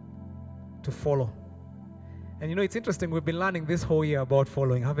 To follow. And you know, it's interesting, we've been learning this whole year about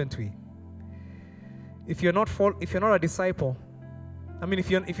following, haven't we? If you're not a disciple, I mean,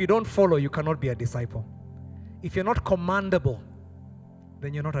 if you don't follow, you cannot be a disciple. If you're not commandable,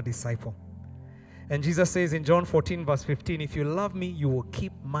 then you're not a disciple. And Jesus says in John 14, verse 15, if you love me, you will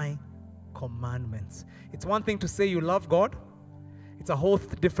keep my commandments. It's one thing to say you love God. It's a whole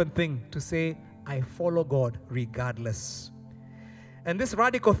different thing to say, I follow God regardless. And this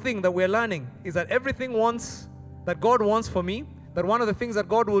radical thing that we're learning is that everything that God wants for me, that one of the things that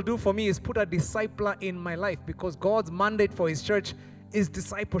God will do for me is put a discipler in my life, because God's mandate for his church is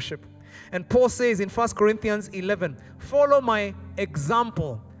discipleship. And Paul says in 1 Corinthians 11, follow my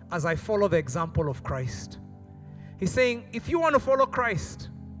example as I follow the example of Christ. He's saying, if you want to follow Christ,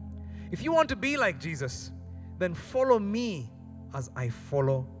 if you want to be like Jesus, then follow me as I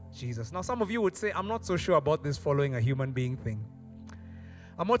follow Jesus. Now, some of you would say, I'm not so sure about this following a human being thing.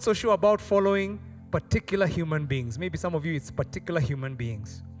 I'm not so sure about following particular human beings. Maybe some of you, it's particular human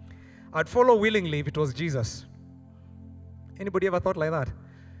beings. I'd follow willingly if it was Jesus. Anybody ever thought like that?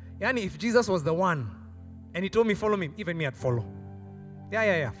 Yani, if Jesus was the one and he told me, follow me, even me, I'd follow.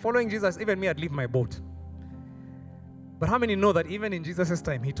 Yeah. Following Jesus, even me, I'd leave my boat. But how many know that even in Jesus'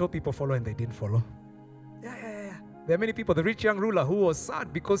 time, he told people follow and they didn't follow? Yeah. There are many people, the rich young ruler who was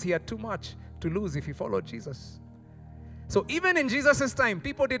sad because he had too much to lose if he followed Jesus. So even in Jesus' time,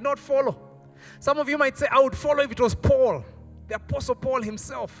 people did not follow. Some of you might say, I would follow if it was Paul, the Apostle Paul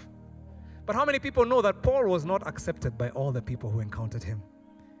himself. But how many people know that Paul was not accepted by all the people who encountered him?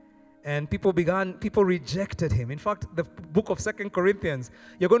 And people rejected him. In fact, the book of 2 Corinthians,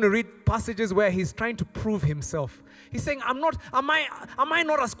 you're going to read passages where he's trying to prove himself. He's saying, am I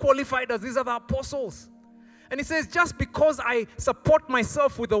not as qualified as these other apostles? And he says, just because I support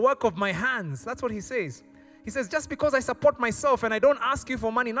myself with the work of my hands, that's what he says. He says, just because I support myself and I don't ask you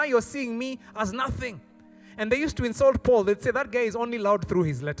for money, now you're seeing me as nothing. And they used to insult Paul. They'd say, that guy is only loud through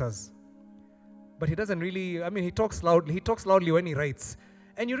his letters. But he doesn't really, he talks loudly. He talks loudly when he writes.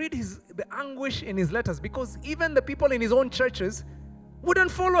 And you read the anguish in his letters, because even the people in his own churches wouldn't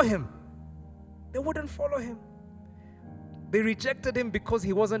follow him. They wouldn't follow him. They rejected him because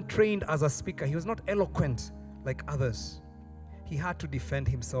he wasn't trained as a speaker. He was not eloquent like others. He had to defend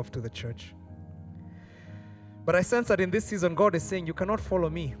himself to the church. But I sense that in this season, God is saying, you cannot follow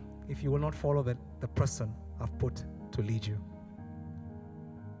me if you will not follow the person I've put to lead you.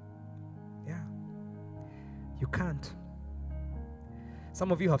 Yeah. You can't.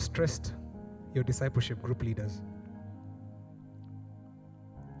 Some of you have stressed your discipleship group leaders.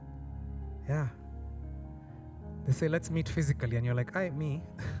 Yeah. They say, let's meet physically. And you're like, me?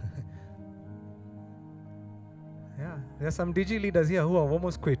 Yeah. There are some DG leaders here who have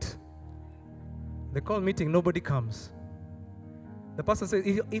almost quit. They call meeting, nobody comes. The pastor says,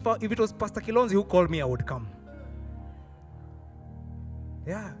 if it was Pastor Kilonzi who called me, I would come.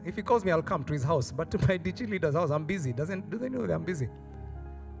 Yeah. If he calls me, I'll come to his house. But to my DG leader's house, I'm busy. Do they know that I'm busy?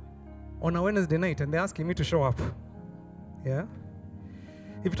 On a Wednesday night, and they're asking me to show up. Yeah?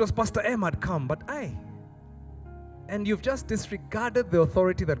 If it was Pastor M, I'd come, but and you've just disregarded the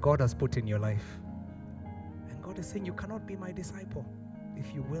authority that God has put in your life. And God is saying, you cannot be my disciple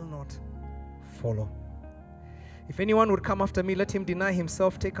if you will not follow. If anyone would come after me, let him deny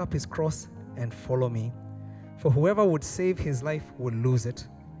himself, take up his cross, and follow me. For whoever would save his life will lose it,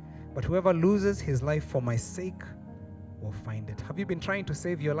 but whoever loses his life for my sake will find it. Have you been trying to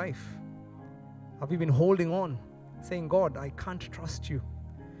save your life? Have you been holding on, saying, God, I can't trust you?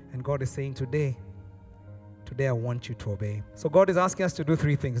 And God is saying, today I want you to obey. So God is asking us to do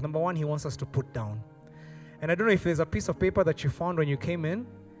 3 things. Number 1, he wants us to put down. And I don't know if there's a piece of paper that you found when you came in.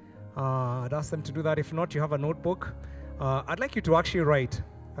 I'd ask them to do that. If not, you have a notebook. I'd like you to actually write.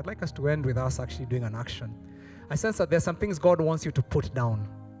 I'd like us to end with us actually doing an action. I sense that there's some things God wants you to put down.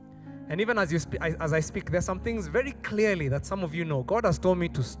 And even as I speak, there's some things very clearly that some of you know. God has told me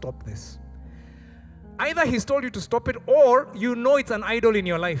to stop this. Either he's told you to stop it, or you know it's an idol in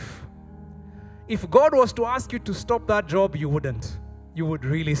your life. If God was to ask you to stop that job, you wouldn't. You would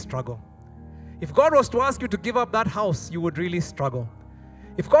really struggle. If God was to ask you to give up that house, you would really struggle.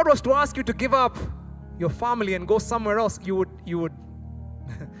 If God was to ask you to give up your family and go somewhere else, you would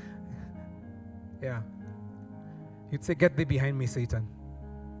yeah. You'd say, get thee behind me, Satan.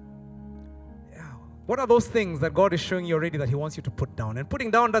 Yeah. What are those things that God is showing you already that he wants you to put down? And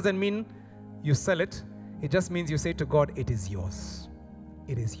putting down doesn't mean you sell it. It just means you say to God, it is yours.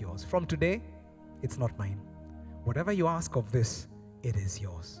 It is yours. From today, it's not mine. Whatever you ask of this, it is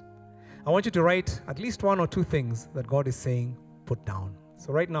yours. I want you to write at least 1 or 2 things that God is saying, put down.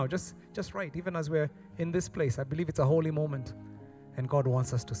 So right now, just write. Even as we're in this place, I believe it's a holy moment, and God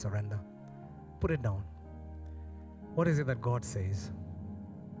wants us to surrender. Put it down. What is it that God says?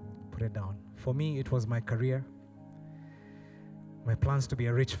 Put it down. For me, it was my career, my plans to be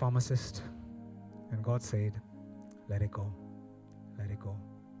a rich pharmacist. And God said, let it go. Let it go.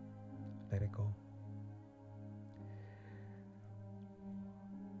 Let it go.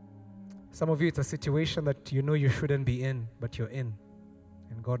 Some of you, it's a situation that you know you shouldn't be in, but you're in.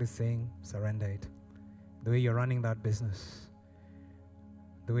 And God is saying, surrender it. The way you're running that business,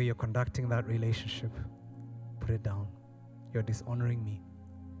 the way you're conducting that relationship, put it down. You're dishonoring me.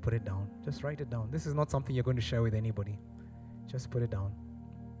 Put it down. Just write it down. This is not something you're going to share with anybody. Just put it down.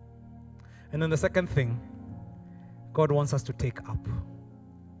 And then the second thing, God wants us to take up.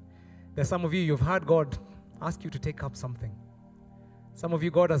 There's some of you, you've heard God ask you to take up something. Some of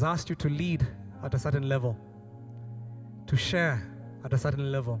you, God has asked you to lead at a certain level, to share at a certain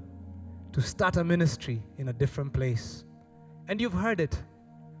level, to start a ministry in a different place. And you've heard it,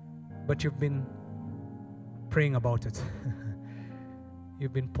 but you've been praying about it.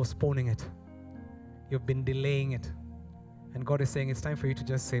 You've been postponing it. You've been delaying it. And God is saying it's time for you to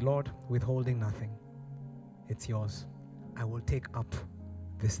just say, Lord, withholding nothing. It's yours. I will take up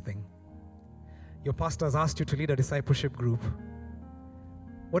this thing. Your pastor has asked you to lead a discipleship group.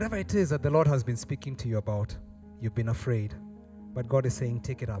 Whatever it is that the Lord has been speaking to you about, you've been afraid. But God is saying,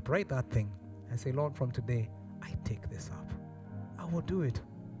 take it up. Write that thing and say, Lord, from today, I take this up. I will do it.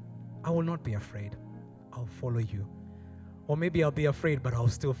 I will not be afraid. I'll follow you. Or maybe I'll be afraid, but I'll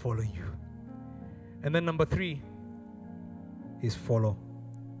still follow you. And then number 3 is follow.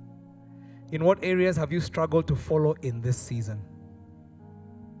 In what areas have you struggled to follow in this season?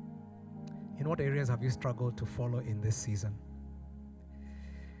 In what areas have you struggled to follow in this season?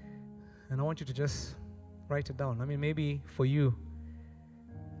 And I want you to just write it down. I mean, maybe for you,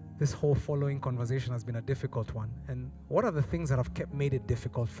 this whole following conversation has been a difficult one. And what are the things that have made it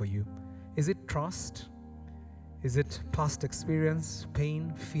difficult for you? Is it trust? Is it past experience,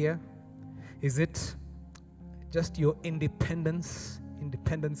 pain, fear? Is it just your independent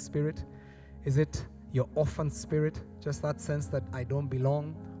spirit? Is it your orphan spirit? Just that sense that I don't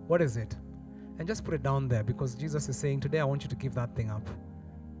belong? What is it? And just put it down there, because Jesus is saying, today I want you to give that thing up,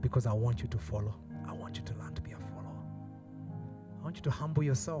 because I want you to follow. I want you to learn to be a follower. I want you to humble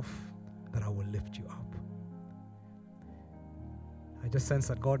yourself, that I will lift you up. I just sense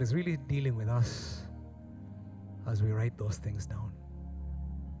that God is really dealing with us as we write those things down.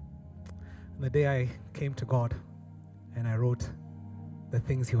 And the day I came to God and I wrote the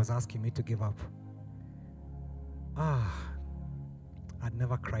things He was asking me to give up, I'd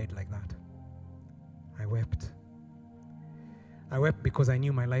never cried like that. I wept. I wept because I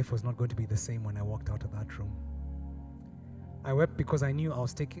knew my life was not going to be the same when I walked out of that room. I wept because I knew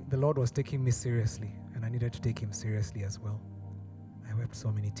the Lord was taking me seriously, and I needed to take Him seriously as well. I wept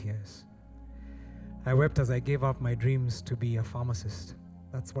so many tears. I wept as I gave up my dreams to be a pharmacist.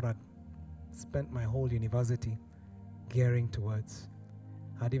 That's what I'd spent my whole university gearing towards.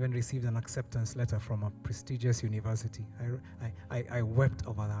 I'd even received an acceptance letter from a prestigious university. I wept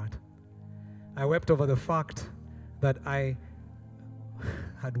over that. I wept over the fact that I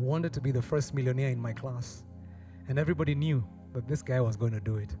had wanted to be the first millionaire in my class. And everybody knew that this guy was going to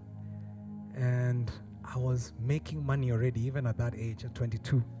do it. And I was making money already, even at that age, at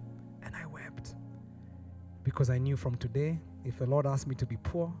 22. And I wept. Because I knew from today, if the Lord asked me to be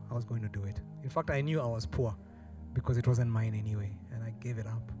poor, I was going to do it. In fact, I knew I was poor because it wasn't mine anyway. And I gave it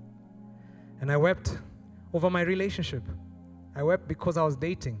up. And I wept over my relationship. I wept because I was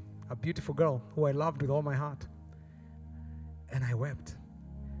dating a beautiful girl who I loved with all my heart. And I wept.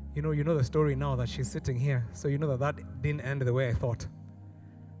 You know the story now that she's sitting here. So you know that didn't end the way I thought.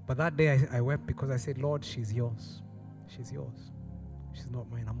 But that day I wept because I said, Lord, she's yours. She's yours. She's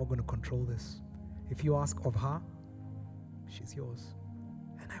not mine. I'm not going to control this. If you ask of her, she's yours.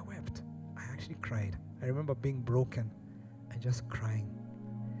 And I wept. I actually cried. I remember being broken and just crying.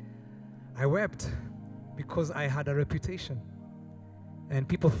 I wept because I had a reputation. And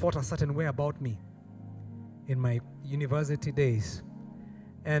people thought a certain way about me in my university days.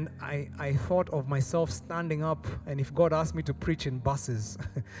 And I thought of myself standing up, and if God asked me to preach in buses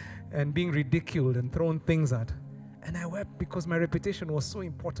and being ridiculed and thrown things at. And I wept because my reputation was so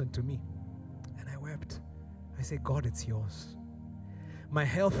important to me. And I wept. I said, God, it's yours. My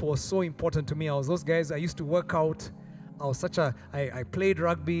health was so important to me. I was those guys, I used to work out. I played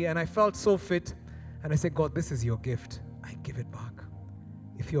rugby and I felt so fit. And I said, God, this is your gift. I give it back.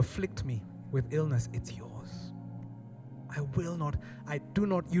 If you afflict me with illness, it's yours.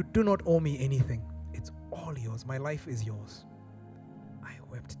 You do not owe me anything. It's all yours. My life is yours. I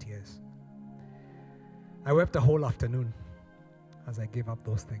wept tears. I wept a whole afternoon as I gave up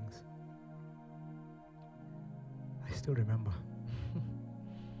those things. I still remember.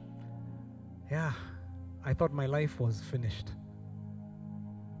 Yeah, I thought my life was finished.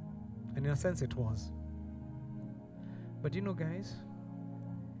 And in a sense it was. But guys,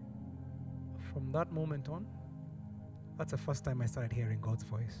 from that moment on, that's the first time I started hearing God's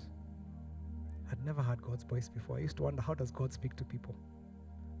voice. I'd never heard God's voice before. I used to wonder, how does God speak to people?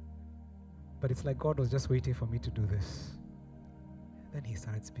 But it's like God was just waiting for me to do this. Then He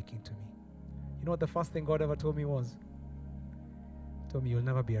started speaking to me. You know what the first thing God ever told me was? He told me, you'll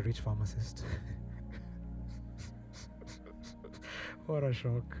never be a rich pharmacist. What a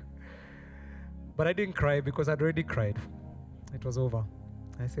shock. But I didn't cry because I'd already cried. It was over.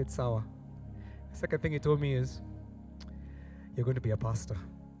 I said, sour. The second thing He told me is, you're going to be a pastor.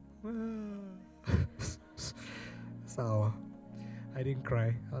 Sour. I didn't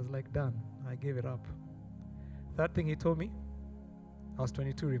cry. I was like, done. I gave it up. Third thing He told me, I was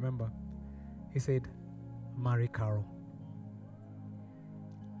 22, remember. He said, marry Carol.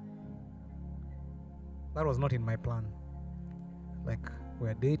 That was not in my plan. Like,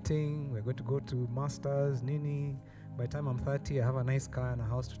 we're dating, we're going to go to masters, Nini. By the time I'm 30, I have a nice car and a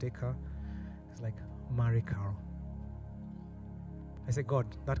house to take her. It's like, marry Carol. I said, God,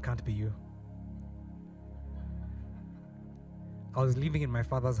 that can't be you. I was living in my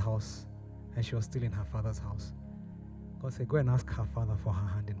father's house, and she was still in her father's house. God said, go and ask her father for her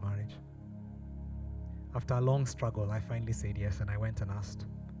hand in marriage. After a long struggle, I finally said yes, and I went and asked.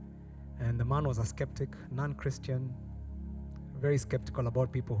 And the man was a skeptic, non-Christian, very skeptical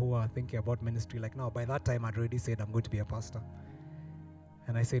about people who are thinking about ministry. Like, no, by that time I'd already said I'm going to be a pastor.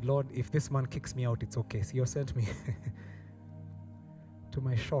 And I said, Lord, if this man kicks me out, it's okay. So you sent me. To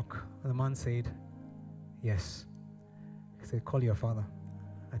my shock, the man said, yes. He said, call your father.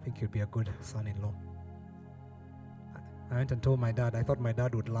 I think you'd be a good son-in-law. I went and told my dad. I thought my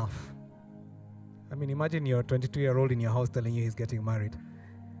dad would laugh. I mean, imagine you're a 22-year-old in your house telling you he's getting married.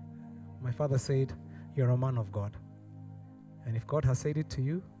 My father said, you're a man of God. And if God has said it to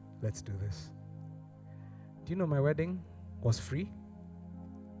you, let's do this. Do you know my wedding was free?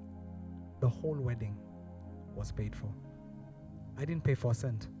 The whole wedding was paid for. I didn't pay for a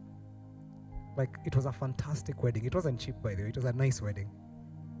cent. Like, it was a fantastic wedding. It wasn't cheap, by the way. It was a nice wedding.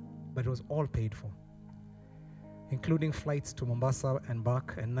 But it was all paid for, including flights to Mombasa and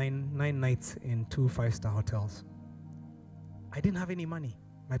back, and nine nights in 2 5-star hotels. I didn't have any money.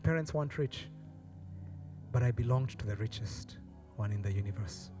 My parents weren't rich. But I belonged to the richest one in the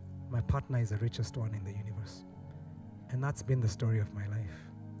universe. My partner is the richest one in the universe. And that's been the story of my life.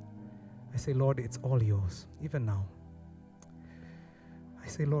 I say, Lord, it's all yours, even now. I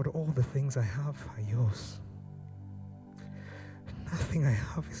say, Lord, all the things I have are yours. Nothing I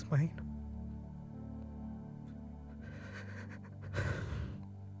have is mine.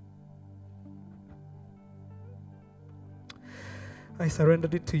 I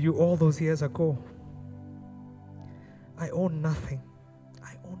surrendered it to you all those years ago. I own nothing.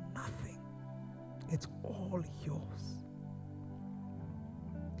 I own nothing. It's all yours.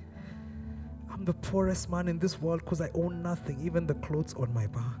 I'm the poorest man in this world because I own nothing, even the clothes on my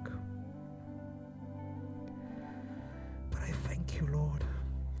back. But I thank you, Lord,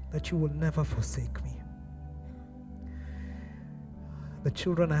 that you will never forsake me. The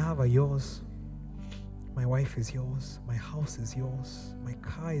children I have are yours. My wife is yours. My house is yours. My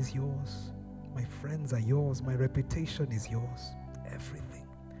car is yours. My friends are yours. My reputation is yours. Everything.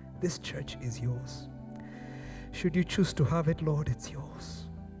 This church is yours. Should you choose to have it, Lord, it's yours.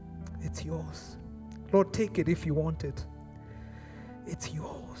 It's yours. Lord, take it if you want it. It's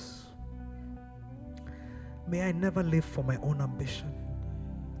yours. May I never live for my own ambition.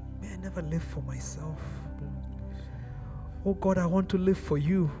 May I never live for myself. Oh God, I want to live for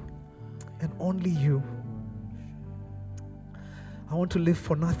you and only you. I want to live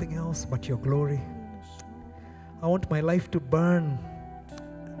for nothing else but your glory. I want my life to burn.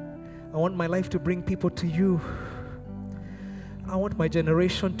 I want my life to bring people to you. I want my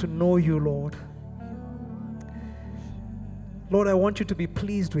generation to know you, Lord. Lord, I want you to be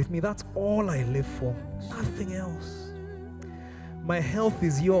pleased with me. That's all I live for. Nothing else. My health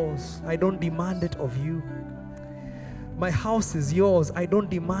is yours. I don't demand it of you. My house is yours. I don't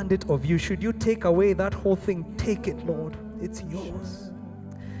demand it of you. Should you take away that whole thing, take it, Lord. It's yours.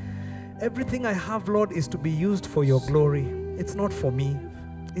 Everything I have, Lord, is to be used for your glory. It's not for me.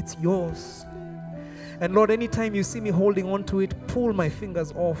 It's yours. And Lord, anytime you see me holding on to it, pull my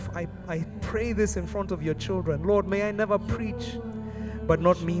fingers off. I pray this in front of your children. Lord, may I never preach, but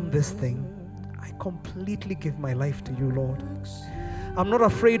not mean this thing. I completely give my life to you, Lord. I'm not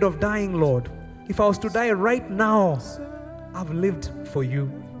afraid of dying, Lord. If I was to die right now, I've lived for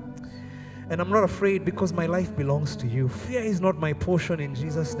you. And I'm not afraid because my life belongs to you. Fear is not my portion in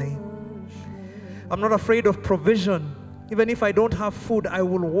Jesus' name. I'm not afraid of provision. Even if I don't have food, I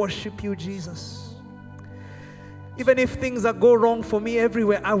will worship you, Jesus. Even if things go wrong for me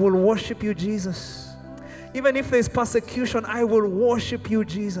everywhere, I will worship you, Jesus. Even if there's persecution, I will worship you,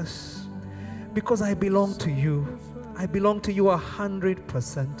 Jesus. Because I belong to you. I belong to you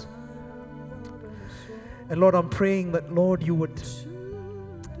 100%. And Lord, I'm praying that, Lord, you would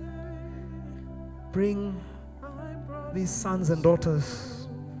bring these sons and daughters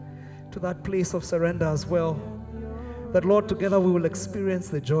to that place of surrender as well. That, Lord, together we will experience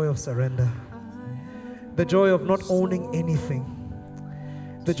the joy of surrender. The joy of not owning anything.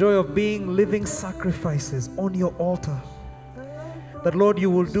 The joy of being living sacrifices on your altar. That, Lord, you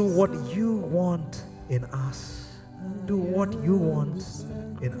will do what you want in us. Do what you want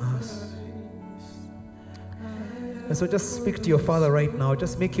in us. And so just speak to your Father right now.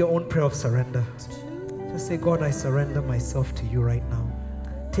 Just make your own prayer of surrender. Just say, God, I surrender myself to you right now.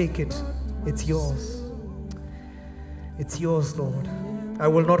 Take it. It's yours. It's yours, Lord. I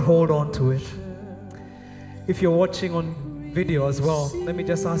will not hold on to it. If you're watching on video as well, let me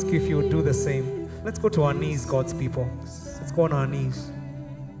just ask you if you would do the same. Let's go to our knees, God's people. Let's go on our knees.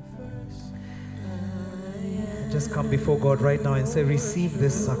 Just come before God right now and say, receive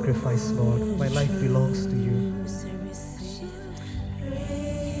this sacrifice, Lord. My life belongs to you.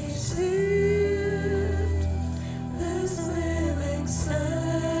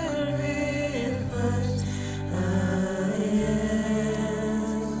 I am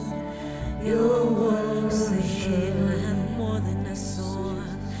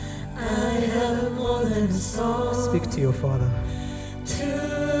to your Father.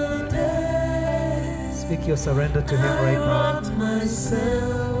 Speak your surrender to Him right now.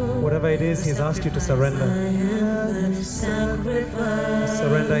 Whatever it is He's asked you to surrender,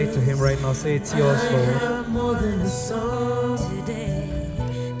 surrender it to Him right now. Say, it's yours, Lord.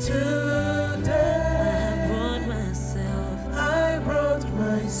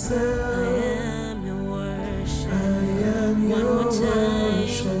 I am your worship. One more time.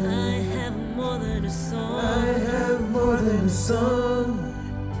 I have more than a song. I have more than a song.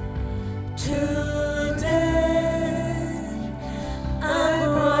 Today I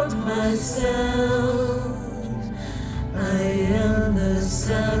brought myself. I am the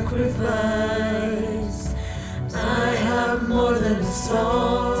sacrifice. I have more than a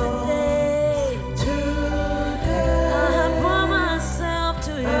song.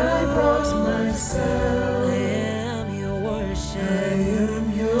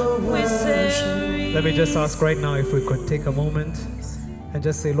 Let me just ask right now if we could take a moment and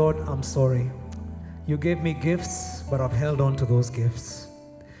just say, Lord, I'm sorry. You gave me gifts, but I've held on to those gifts.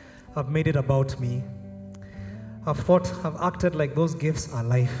 I've made it about me. I've acted like those gifts are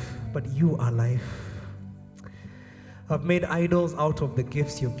life, but you are life. I've made idols out of the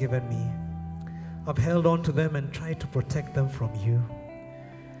gifts you've given me. I've held on to them and tried to protect them from you.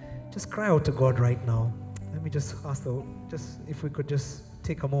 Just cry out to God right now. Let me just ask, if we could just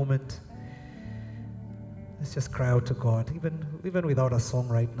take a moment. Let's just cry out to God, even without a song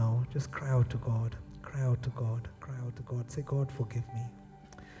right now. Just cry out to God, cry out to God, cry out to God. Say, God, forgive me.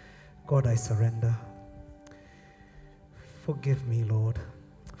 God, I surrender. Forgive me, Lord.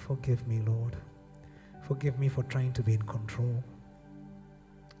 Forgive me, Lord. Forgive me for trying to be in control.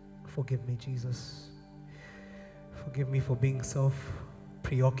 Forgive me, Jesus. Forgive me for being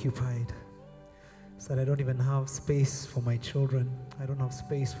self-preoccupied, so that I don't even have space for my children. I don't have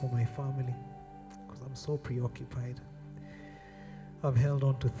space for my family. I'm so preoccupied. I've held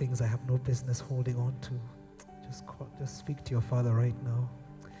on to things I have no business holding on to. Just speak to your Father right now.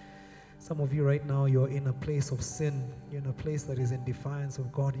 Some of you right now, you're in a place of sin. You're in a place that is in defiance of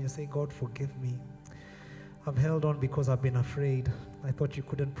God. And you're saying, God, forgive me. I've held on because I've been afraid. I thought you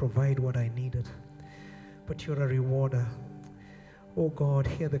couldn't provide what I needed. But you're a rewarder. Oh God,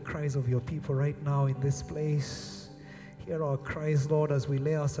 hear the cries of your people right now in this place. Hear our cries, Lord, as we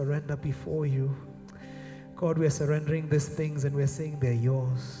lay our surrender before you. God, we are surrendering these things and we're saying they're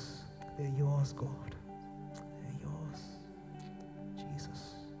yours. They're yours, God. They're yours.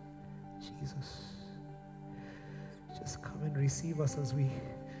 Jesus. Jesus. Just come and receive us as we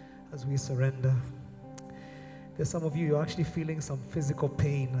surrender. There's some of you, you're actually feeling some physical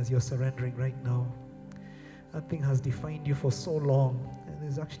pain as you're surrendering right now. That thing has defined you for so long. And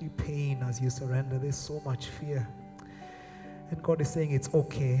there's actually pain as you surrender. There's so much fear. And God is saying, it's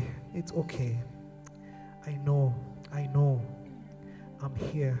okay. It's okay. I know, I'm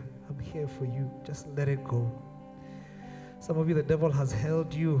here for you. Just let it go. Some of you, the devil has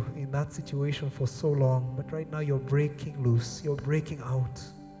held you in that situation for so long, but right now you're breaking loose, you're breaking out.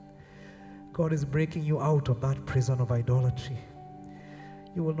 God is breaking you out of that prison of idolatry.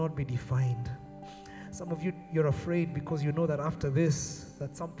 You will not be defined. Some of you, you're afraid because you know that after this,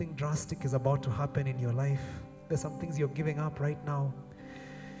 that something drastic is about to happen in your life. There's some things you're giving up right now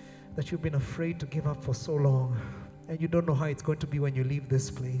that you've been afraid to give up for so long, and you don't know how it's going to be when you leave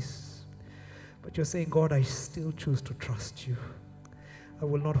this place. But you're saying, God, I still choose to trust you. I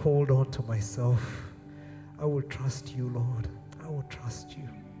will not hold on to myself. I will trust you, Lord. I will trust you.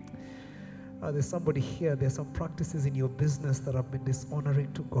 There's somebody here, there's some practices in your business that have been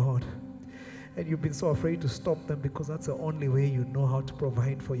dishonoring to God, and you've been so afraid to stop them because that's the only way you know how to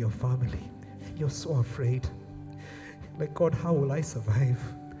provide for your family. You're so afraid. Like, God, how will I survive?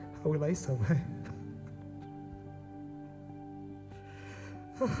 How will I survive?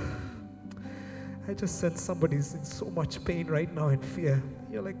 I just sense somebody's in so much pain right now and fear.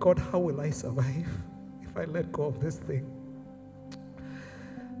 You're like, God, how will I survive if I let go of this thing?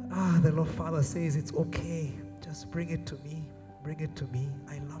 The Lord Father says, it's okay. Just bring it to me. Bring it to me.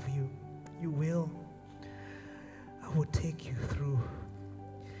 I love you. You will. I will take you through.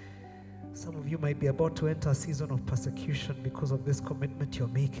 Some of you might be about to enter a season of persecution because of this commitment you're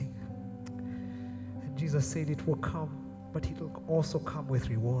making. And Jesus said it will come, but it will also come with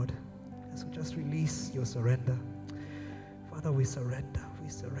reward. So just release your surrender. Father, we surrender, we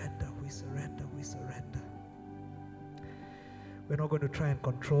surrender, we surrender, we surrender. We're not going to try and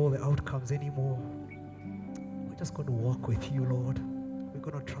control the outcomes anymore. We're just going to walk with you, Lord. We're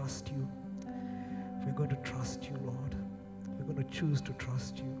going to trust you. We're going to trust you, Lord. We're going to choose to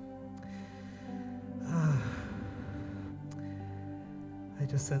trust you. I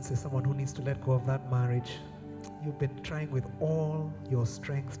just sense there's someone who needs to let go of that marriage. you've been trying with all your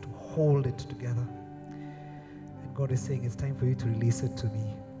strength to hold it together. And God is saying, it's time for you to release it to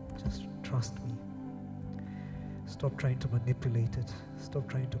me. Just trust me. Stop trying to manipulate it. Stop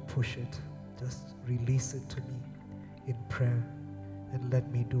trying to push it. Just release it to me in prayer and let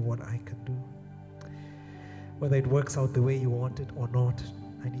me do what I can do. Whether it works out the way you want it or not,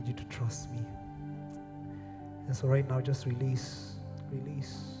 I need you to trust me. And so right now, just release.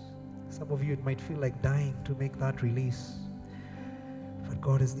 Some of you, it might feel like dying to make that release. But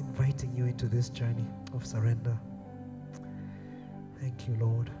God is inviting you into this journey of surrender. Thank you,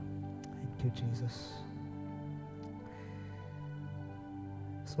 Lord. Thank you, Jesus.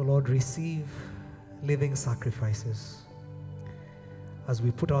 So Lord, receive living sacrifices. As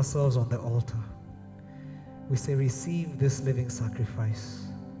we put ourselves on the altar, we say, receive this living sacrifice.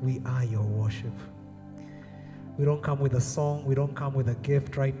 We are your worship. We don't come with a song. We don't come with a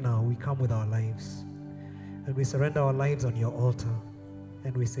gift right now. We come with our lives. And we surrender our lives on your altar.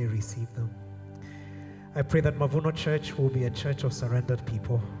 And we say, receive them. I pray that Mavuno Church will be a church of surrendered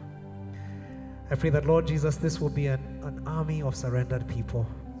people. I pray that, Lord Jesus, this will be an army of surrendered people.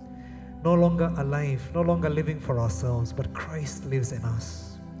 No longer alive, no longer living for ourselves, but Christ lives in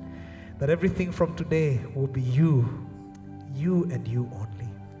us. That everything from today will be you and you only.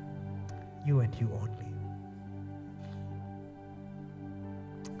 You and you only.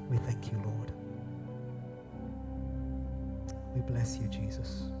 We thank you, Lord. We bless you,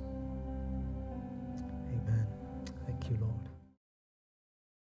 Jesus.